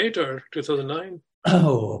 2008 or 2009?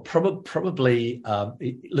 Oh, probably.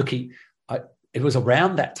 It was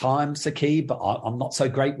around that time, Saqib, but I'm not so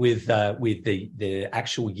great with the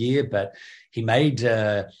actual year. But he made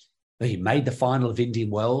the final of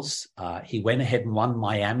Indian Wells. He went ahead and won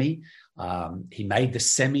Miami. He made the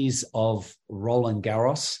semis of Roland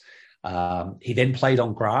Garros. He then played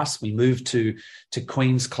on grass. We moved to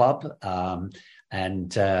Queen's Club,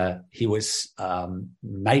 and he was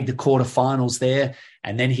made the quarterfinals there.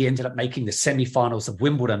 And then he ended up making the semifinals of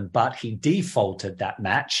Wimbledon, but he defaulted that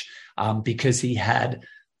match because he had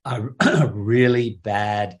a really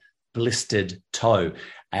bad blistered toe.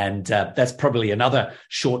 And that's probably another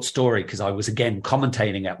short story, because I was again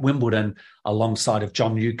commentating at Wimbledon alongside of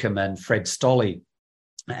John Newcombe and Fred Stolle.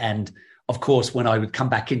 And of course, when I would come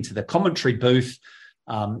back into the commentary booth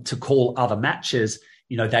to call other matches,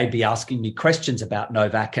 they'd be asking me questions about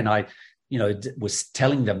Novak, and I, was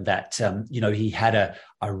telling them that, he had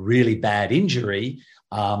a really bad injury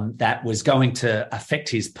that was going to affect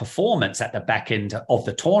his performance at the back end of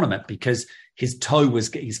the tournament, because his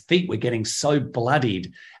feet were getting so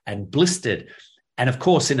bloodied and blistered. And of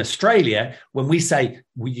course, in Australia, when we say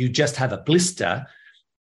you just have a blister,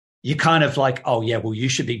 you're kind of like, oh yeah, well, you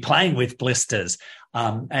should be playing with blisters.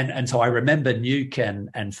 And so I remember Nuke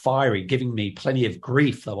and Fiery giving me plenty of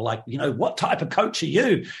grief. They were like, what type of coach are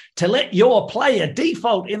you to let your player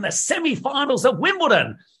default in the semifinals of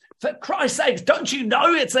Wimbledon? For Christ's sakes, don't you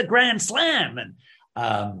know it's a Grand Slam? And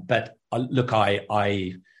but look,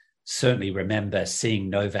 I certainly remember seeing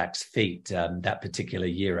Novak's feet that particular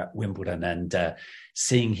year at Wimbledon, and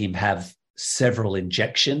seeing him have several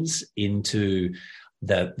injections into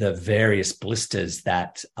the various blisters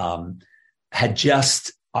that had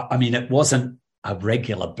just, it wasn't a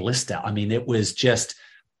regular blister. It was just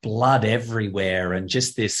blood everywhere and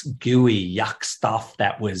just this gooey yuck stuff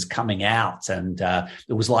that was coming out. And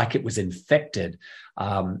it was like it was infected.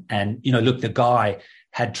 Look, the guy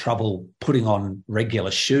had trouble putting on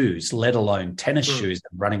regular shoes, let alone tennis shoes,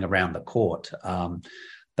 and running around the court. I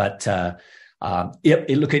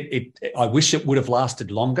wish it would have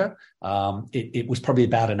lasted longer. It was probably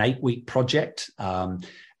about an 8-week project.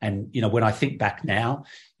 When I think back now,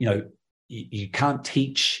 you can't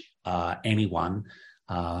teach anyone,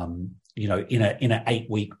 in an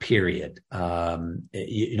 8-week period.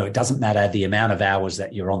 It doesn't matter the amount of hours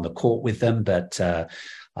that you're on the court with them, but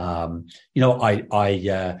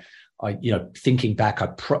thinking back,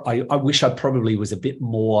 I wish I probably was a bit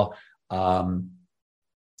more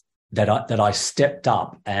that I stepped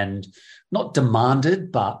up and not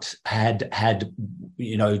demanded, but had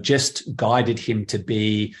just guided him to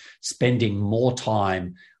be spending more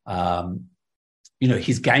time.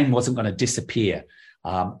 His game wasn't going to disappear.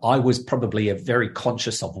 I was probably very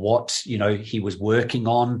conscious of what, he was working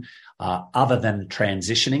on, other than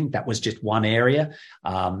transitioning. That was just one area.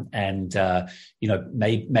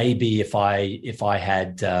 Maybe if I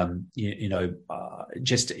had,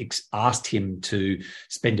 just asked him to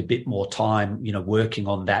spend a bit more time, working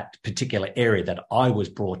on that particular area that I was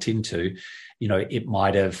brought into, it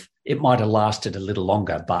might have lasted a little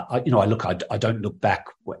longer. But I don't look back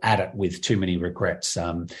at it with too many regrets.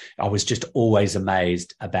 I was just always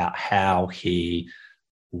amazed about how he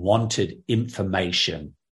wanted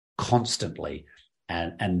information constantly,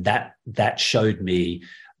 and that showed me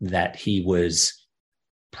that he was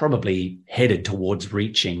probably headed towards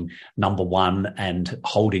reaching number one and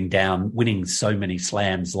winning so many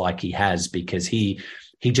slams like he has, because he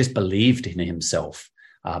just believed in himself.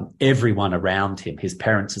 Everyone around him, his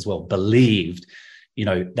parents as well, believed,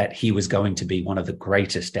 that he was going to be one of the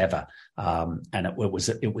greatest ever. And it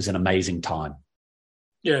was an amazing time.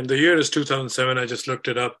 Yeah, and the year is 2007. I just looked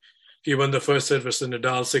it up. He won the first set versus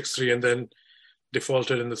Nadal 6-3, and then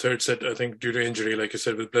defaulted in the third set, I think, due to injury, like you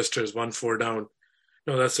said, with blisters, 1-4 down.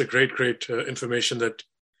 No, that's a great information that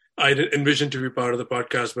I didn't envision to be part of the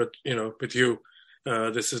podcast, but, with you,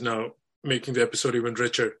 this is now making the episode even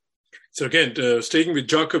richer. So again, sticking with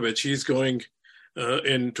Djokovic, he's going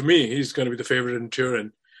to me, he's going to be the favorite in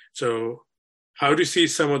Turin. So how do you see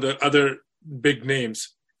some of the other big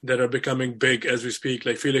names that are becoming big as we speak?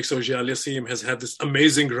 Like Felix Auger-Aliassime has had this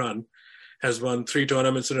amazing run, has won 3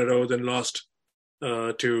 tournaments in a row, then lost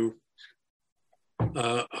to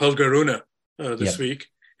Holger Rune this week.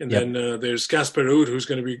 And then there's Casper Ruud, who's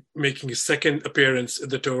going to be making his second appearance at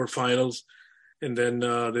the Tour finals. And then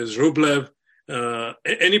there's Rublev.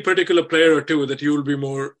 Any particular player or two that you will be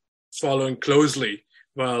more following closely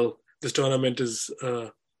while this tournament is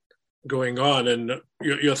going on, and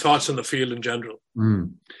your thoughts on the field in general?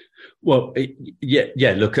 Well,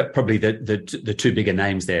 look, probably the two bigger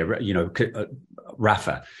names there,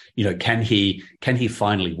 Rafa, can he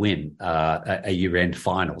finally win a year-end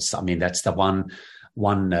finals? I mean, that's the one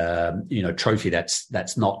trophy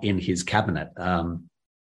that's not in his cabinet.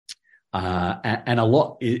 And a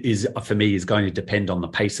lot is for me is going to depend on the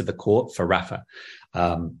pace of the court for Rafa.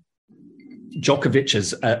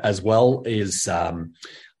 Djokovic as well is,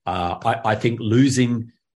 I think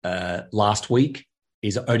losing last week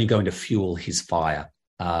is only going to fuel his fire.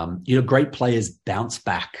 Great players bounce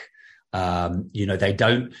back.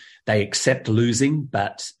 They accept losing,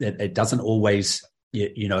 but it doesn't always,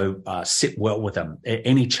 sit well with them.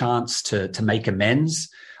 Any chance to make amends,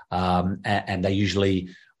 and they usually,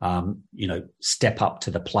 step up to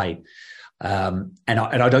the plate. And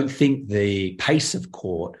I don't think the pace of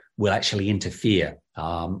court will actually interfere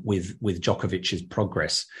with Djokovic's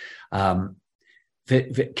progress. Casper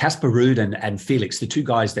Ruud and Felix, the two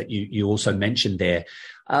guys that you also mentioned there,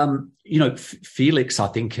 Felix, I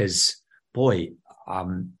think, has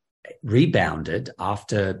rebounded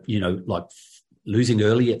after, losing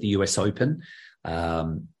early at the US Open.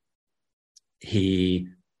 He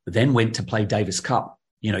then went to play Davis Cup.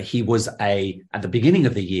 He was at the beginning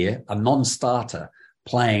of the year, a non-starter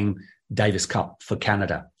playing Davis Cup for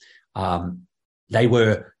Canada. They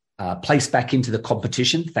were placed back into the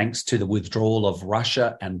competition thanks to the withdrawal of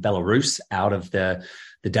Russia and Belarus out of the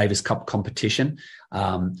Davis Cup competition.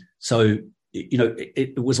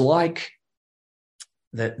 It was like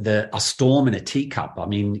a storm in a teacup. I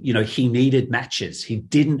mean, he needed matches. He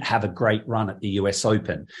didn't have a great run at the US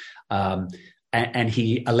Open. And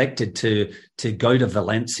he elected to go to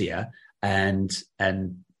Valencia and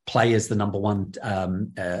play as the number one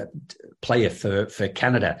player for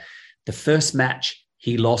Canada. The first match,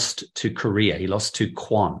 he lost to Korea. He lost to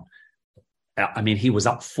Kwon. I mean, he was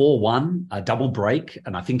up 4-1, a double break,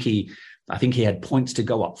 and I think he had points to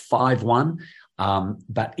go up 5-1,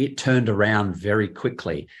 but it turned around very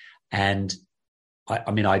quickly. And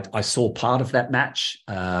I saw part of that match,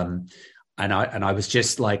 and I was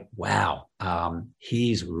just like, wow,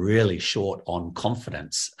 he's really short on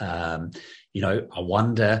confidence. I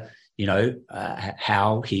wonder,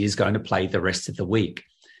 how he is going to play the rest of the week.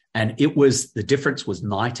 And the difference was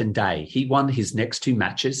night and day. He won his next 2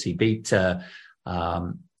 matches. He beat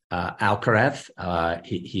Alcaraz.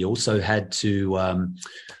 He also had to,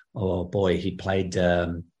 he played, I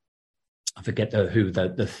forget who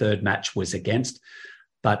the third match was against,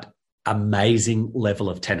 but amazing level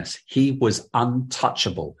of tennis. He was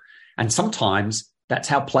untouchable. And sometimes that's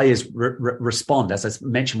how players respond. As I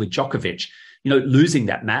mentioned with Djokovic, losing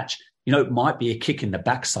that match, might be a kick in the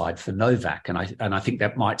backside for Novak. And I think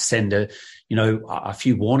that might send a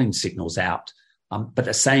few warning signals out. But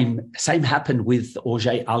the same happened with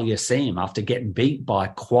Auger-Aliassime after getting beat by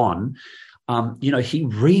Kwon. he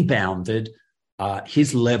rebounded.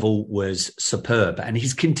 His level was superb, and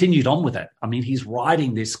he's continued on with it. I mean, he's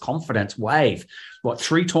riding this confidence wave.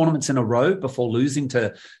 3 tournaments in a row before losing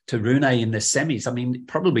to Rune in the semis? I mean,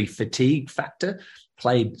 probably fatigue factor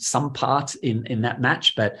played some part in that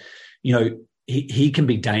match, but he can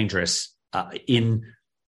be dangerous in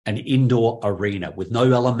an indoor arena with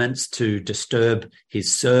no elements to disturb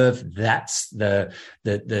his serve. That's the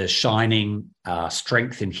shining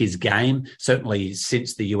strength in his game, certainly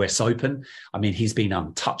since the US Open. I mean, he's been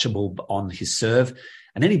untouchable on his serve.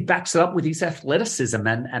 And then he backs it up with his athleticism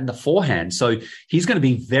and the forehand. So he's going to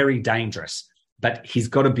be very dangerous, but he's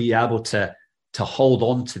got to be able to hold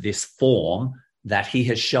on to this form that he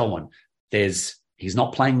has shown. He's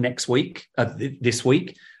not playing this week.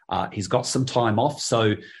 He's got some time off.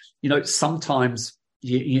 So, sometimes,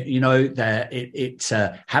 having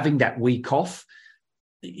that week off,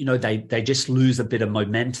 they just lose a bit of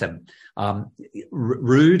momentum.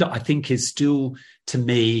 Ruud, I think, is still, to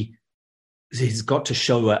me, he's got to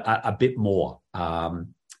show a bit more.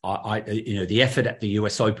 The effort at the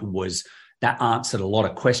US Open that answered a lot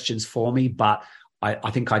of questions for me, but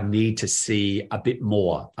I think I need to see a bit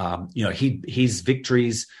more. His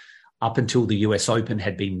victories up until the US Open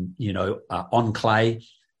had been, on clay.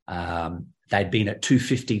 They'd been at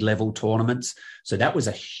 250 level tournaments. So that was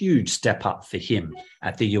a huge step up for him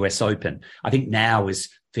at the US Open. I think now is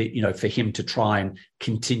for him to try and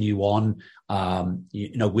continue on,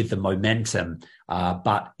 with the momentum.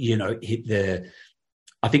 But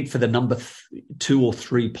I think for the number 2 or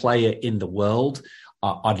 3 player in the world,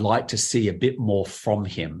 I'd like to see a bit more from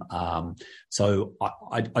him. So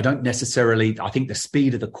I don't necessarily, I think the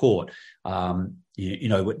speed of the court,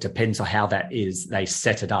 it depends on how that is, they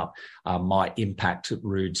set it up, might impact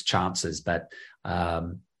Ruud's chances. But I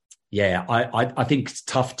think it's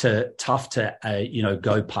tough to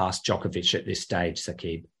go past Djokovic at this stage,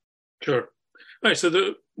 Saqib. Sure. All right.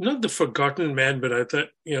 So not the forgotten man, but I thought,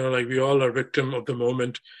 we all are victim of the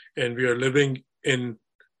moment, and we are living in,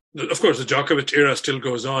 of course, the Djokovic era still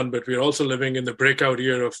goes on, but we're also living in the breakout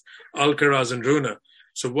year of Alcaraz and Rune.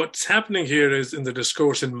 So what's happening here is, in the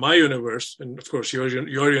discourse in my universe, and of course your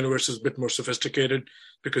universe is a bit more sophisticated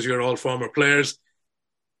because you're all former players.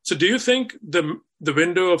 So do you think the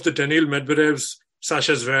window of the Daniil Medvedevs,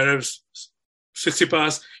 Sasha Zverevs,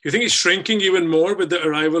 Tsitsipas, you think it's shrinking even more with the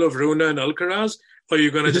arrival of Rune and Alcaraz? Or are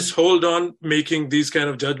you going to just hold on making these kind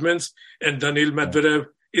of judgments, and Daniil Medvedev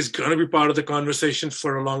is going to be part of the conversation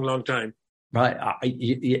for a long, long time? Right.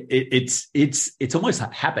 It's almost a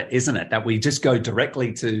habit, isn't it, that we just go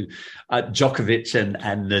directly to Djokovic and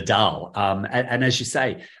Nadal. And as you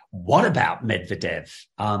say, what about Medvedev?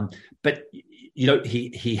 But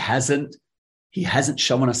he hasn't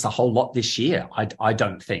shown us a whole lot this year. I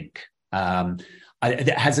don't think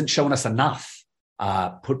it hasn't shown us enough.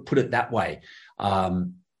 Put it that way.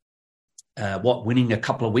 Winning a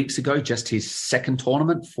couple of weeks ago, just his second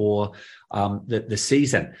tournament for the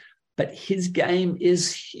season. But his game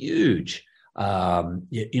is huge.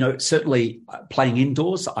 Certainly playing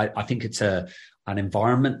indoors, I think it's an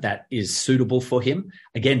environment that is suitable for him.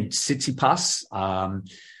 Again, Tsitsipas,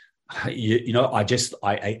 I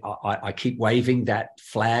keep waving that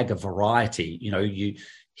flag of variety.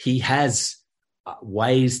 He has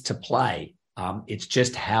ways to play. It's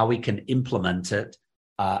just how he can implement it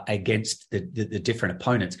against the different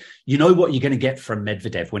opponents. You know what you're going to get from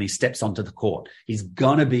Medvedev when he steps onto the court. He's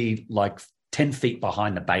going to be like 10 feet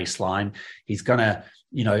behind the baseline. He's going to,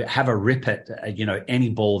 have a rip at, any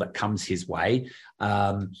ball that comes his way.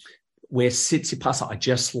 Where Tsitsipas, I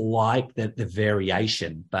just like the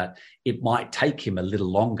variation, but it might take him a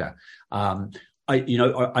little longer. I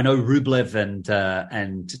know Rublev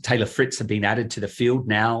and Taylor Fritz have been added to the field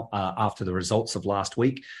now after the results of last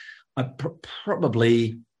week.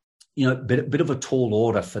 Probably, bit of a tall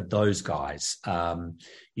order for those guys,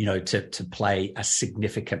 to play a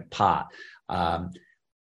significant part. I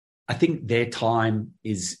think their time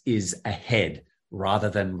is ahead rather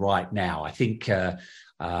than right now. I think, look,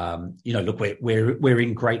 we're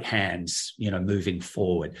in great hands, moving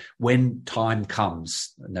forward. When time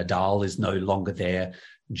comes, Nadal is no longer there.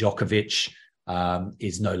 Djokovic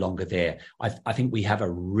is no longer there. I think we have a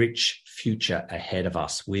rich future ahead of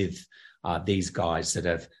us with these guys that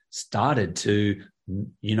have started to,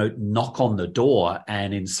 knock on the door.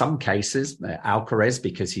 And in some cases, Alcaraz,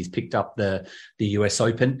 because he's picked up the US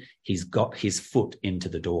Open, he's got his foot into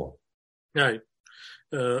the door. Right.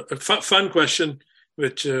 A fun question,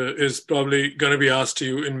 which is probably going to be asked to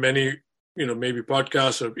you in many, maybe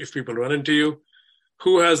podcasts, or if people run into you.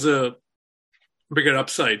 Who has a bigger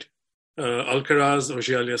upside? Alcaraz,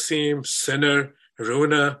 Auger-Aliassime, Sinner,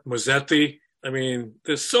 Rune, Musetti. I mean,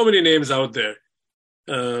 there's so many names out there.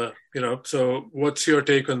 So what's your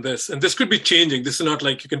take on this? And this could be changing. This is not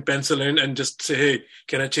like you can pencil in and just say, hey,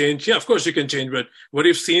 can I change? Yeah, of course you can change. But what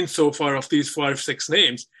you've seen so far of these 5-6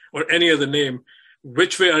 names or any other name,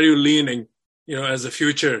 which way are you leaning, as a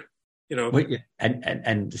future, Well, yeah.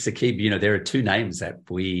 And Saqib, there are two names that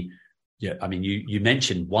you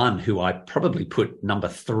mentioned one who I probably put number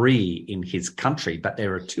 3 in his country, but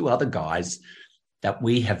there are 2 other guys that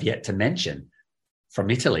we have yet to mention from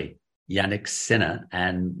Italy. Yannick Sinner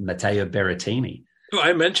and Matteo Berrettini. Oh,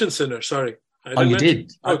 I mentioned Sinner. Sorry. You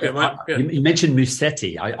did? Okay. You mentioned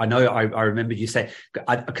Musetti. I know. I remember you say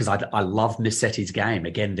because I love Musetti's game.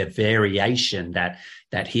 Again, the variation that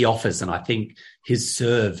he offers, and I think his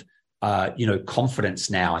serve, confidence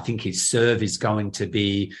now. I think his serve is going to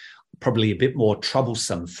be probably a bit more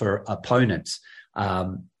troublesome for opponents.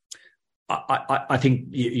 I think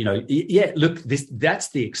Look, that's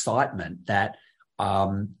the excitement that.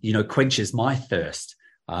 Quenches my thirst,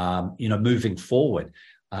 moving forward,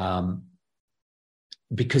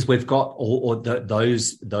 because we've got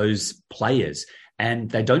those players, and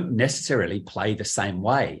they don't necessarily play the same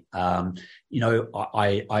way. Alcaraz,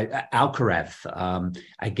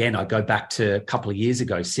 again, I go back to a couple of years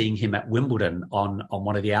ago, seeing him at Wimbledon on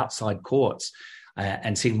one of the outside courts,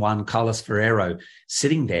 and seeing Juan Carlos Ferrero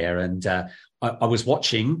sitting there, and I was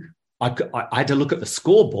watching. I had to look at the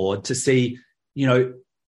scoreboard to see.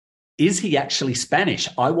 Is he actually Spanish?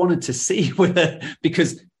 I wanted to see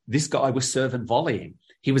because this guy was serve and volleying.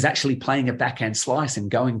 He was actually playing a backhand slice and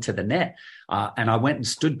going to the net. And I went and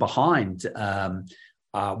stood behind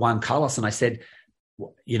Juan Carlos, and I said,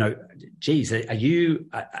 geez, are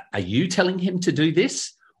you telling him to do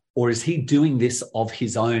this, or is he doing this of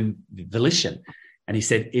his own volition? And he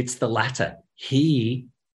said, it's the latter. He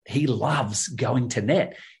loves going to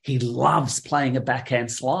net. He loves playing a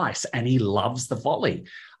backhand slice, and he loves the volley.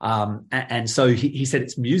 And so he said,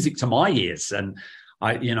 it's music to my ears. And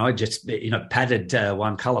I just patted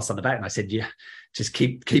Juan Carlos on the back, and I said, yeah, just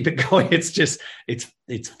keep it going. It's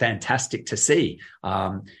fantastic to see.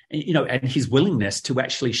 And his willingness to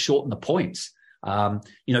actually shorten the points.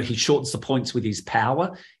 He shortens the points with his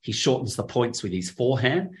power. He shortens the points with his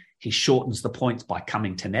forehand. He shortens the points by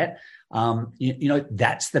coming to net.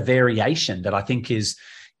 That's the variation that I think has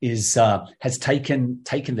taken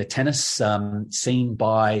the tennis scene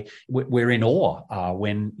by. We're in awe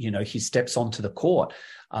when he steps onto the court.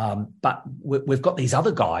 But we've got these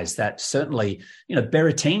other guys that certainly,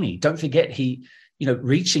 Berrettini. Don't forget he,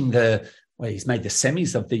 reaching he's made the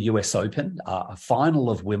semis of the US Open, a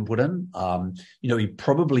final of Wimbledon. He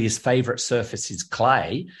probably his favourite surface is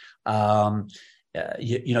clay.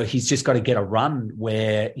 He's just got to get a run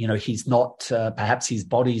where, he's not, perhaps his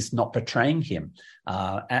body's not betraying him.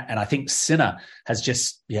 And I think Sinner has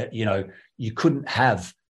just, you couldn't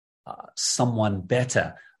have someone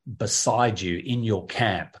better beside you in your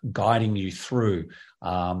camp, guiding you through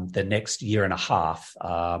the next year and a half,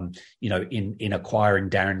 in acquiring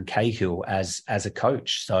Darren Cahill as a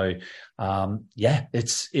coach. So,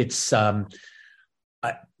 it's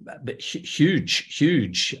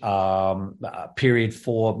huge period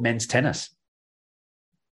for men's tennis.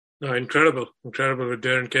 No, incredible with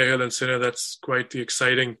Darren Cahill and Sinner. That's quite the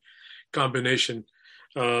exciting combination.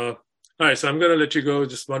 All right, so I'm going to let you go.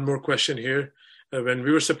 Just one more question here. When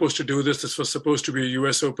we were supposed to do this was supposed to be a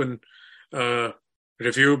US Open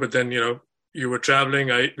review, but then, you were traveling.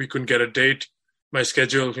 We couldn't get a date. My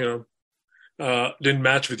schedule, didn't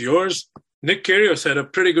match with yours. Nick Kyrgios had a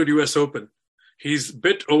pretty good US Open. He's a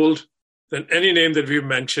bit old than any name that we've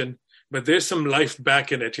mentioned, but there's some life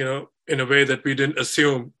back in it, in a way that we didn't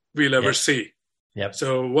assume we'll ever see. Yep.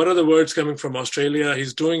 So what are the words coming from Australia?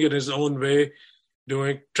 He's doing it his own way,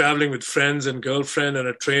 traveling with friends and girlfriend and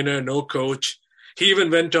a trainer, no coach. He even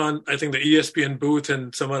went on, I think, the ESPN booth,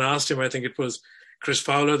 and someone asked him, I think it was Chris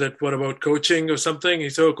Fowler, that what about coaching or something? He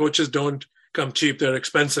said, oh, coaches don't come cheap. They're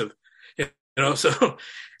expensive.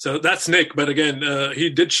 So that's Nick. But again, he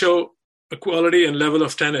did show a quality and level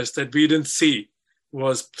of tennis that we didn't see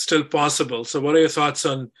was still possible. So what are your thoughts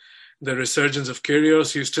on the resurgence of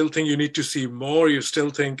Kyrgios? You still think you need to see more? You still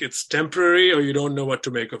think it's temporary, or you don't know what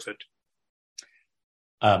to make of it?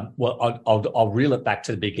 Well, I'll reel it back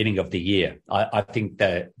to the beginning of the year. I think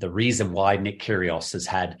that the reason why Nick Kyrgios has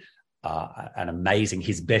had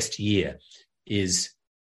his best year is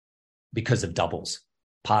because of doubles,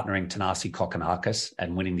 partnering Thanasi Kokkinakis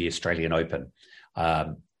and winning the Australian Open.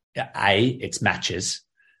 It's matches.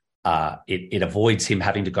 It avoids him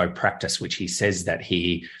having to go practice, which he says that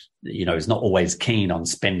he, is not always keen on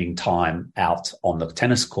spending time out on the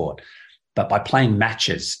tennis court. But by playing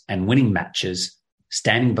matches and winning matches,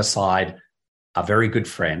 standing beside a very good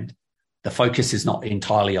friend. The focus is not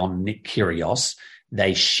entirely on Nick Kyrgios.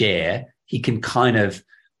 They share. He can kind of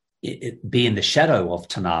be in the shadow of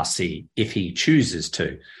Thanasi if he chooses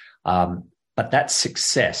to. But that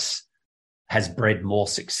success has bred more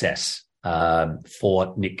success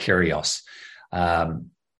for Nick Kyrgios. I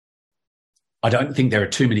don't think there are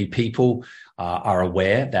too many people are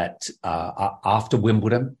aware that after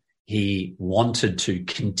Wimbledon, he wanted to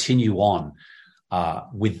continue on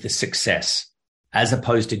with the success. As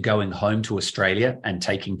opposed to going home to Australia and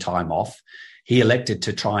taking time off, he elected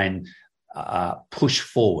to try and push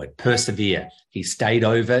forward, persevere. He stayed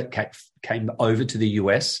over, came over to the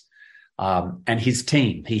US, and his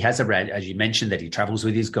team. He has as you mentioned, that he travels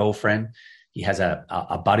with his girlfriend. He has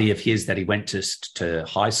a buddy of his that he went to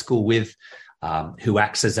high school with, who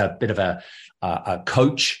acts as a bit of a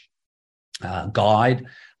coach, guide,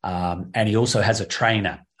 and he also has a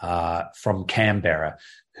trainer from Canberra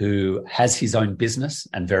who has his own business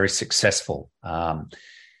and very successful.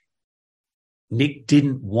 Nick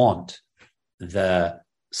didn't want the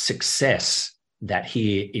success that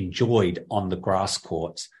he enjoyed on the grass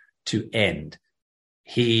courts to end.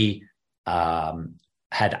 He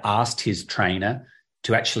had asked his trainer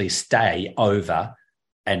to actually stay over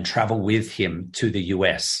and travel with him to the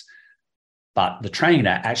US. But the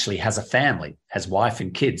trainer actually has a family, has wife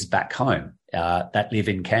and kids back home that live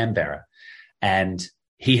in Canberra. And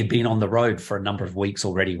he had been on the road for a number of weeks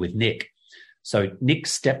already with Nick. So Nick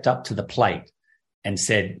stepped up to the plate and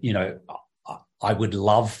said, you know, I would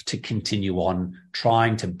love to continue on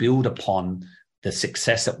trying to build upon the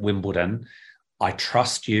success at Wimbledon. I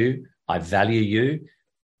trust you. I value you.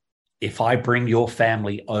 If I bring your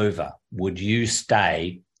family over, would you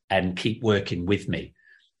stay and keep working with me?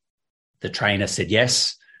 The trainer said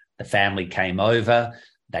yes. The family came over.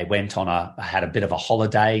 They went on had a bit of a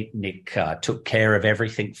holiday. Nick took care of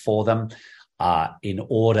everything for them in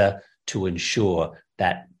order to ensure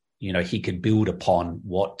that, you know, he could build upon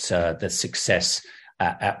what the success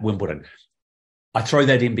at Wimbledon. I throw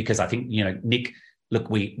that in because I think, you know, Nick, look,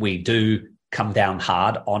 we do come down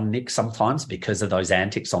hard on Nick sometimes because of those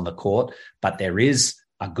antics on the court, but there is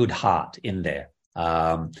a good heart in there.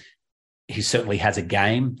 He certainly has a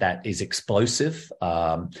game that is explosive.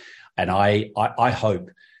 And I hope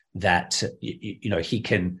that, you know,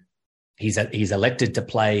 he's elected to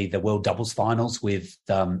play the World Doubles Finals with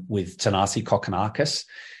Thanasi Kokkinakis.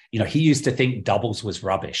 You know, he used to think doubles was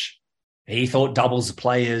rubbish. He thought doubles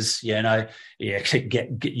players, you know,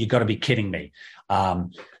 you got to be kidding me.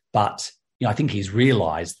 But, you know, I think he's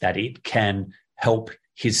realized that it can help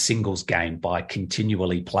his singles game by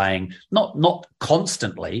continually playing, not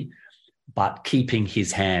constantly, but keeping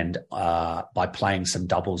his hand by playing some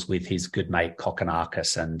doubles with his good mate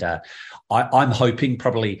Kokkinakis. And I'm hoping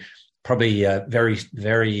probably very,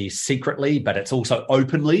 very secretly, but it's also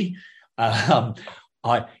openly.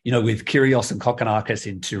 With Kyrgios and Kokkinakis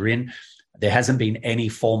in Turin, there hasn't been any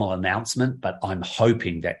formal announcement, but I'm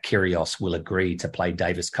hoping that Kyrgios will agree to play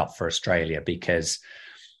Davis Cup for Australia because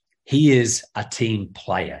he is a team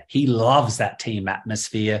player. He loves that team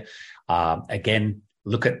atmosphere. Again,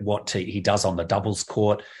 look at what he does on the doubles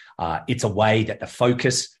court. It's a way that the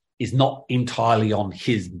focus is not entirely on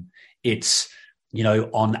him. It's, you know,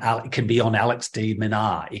 it can be on Alex de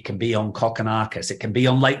Minaur. It can be on Kokkinakis. It can be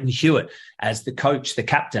on Leighton Hewitt as the coach, the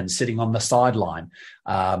captain, sitting on the sideline.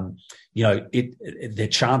 The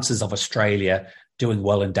chances of Australia doing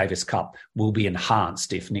well in Davis Cup will be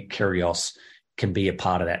enhanced if Nick Kyrgios can be a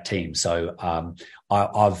part of that team. So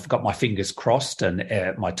I've got my fingers crossed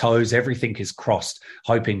and my toes, everything is crossed,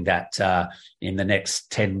 hoping that in the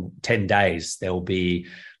next 10 days, there'll be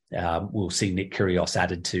we'll see Nick Kyrgios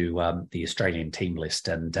added to the Australian team list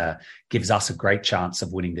and gives us a great chance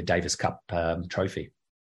of winning the Davis Cup trophy.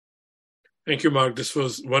 Thank you, Mark. This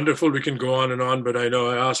was wonderful. We can go on and on, but I know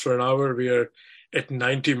I asked for an hour. We are at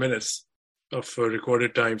 90 minutes of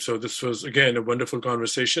recorded time. So this was, again, a wonderful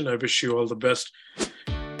conversation. I wish you all the best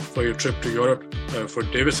for your trip to Europe for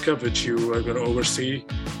Davis Cup, which you are going to oversee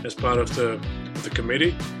as part of the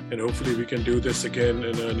committee. And hopefully we can do this again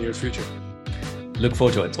in the near future. Look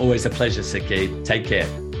forward to it. It's always a pleasure, Sakib. Take care.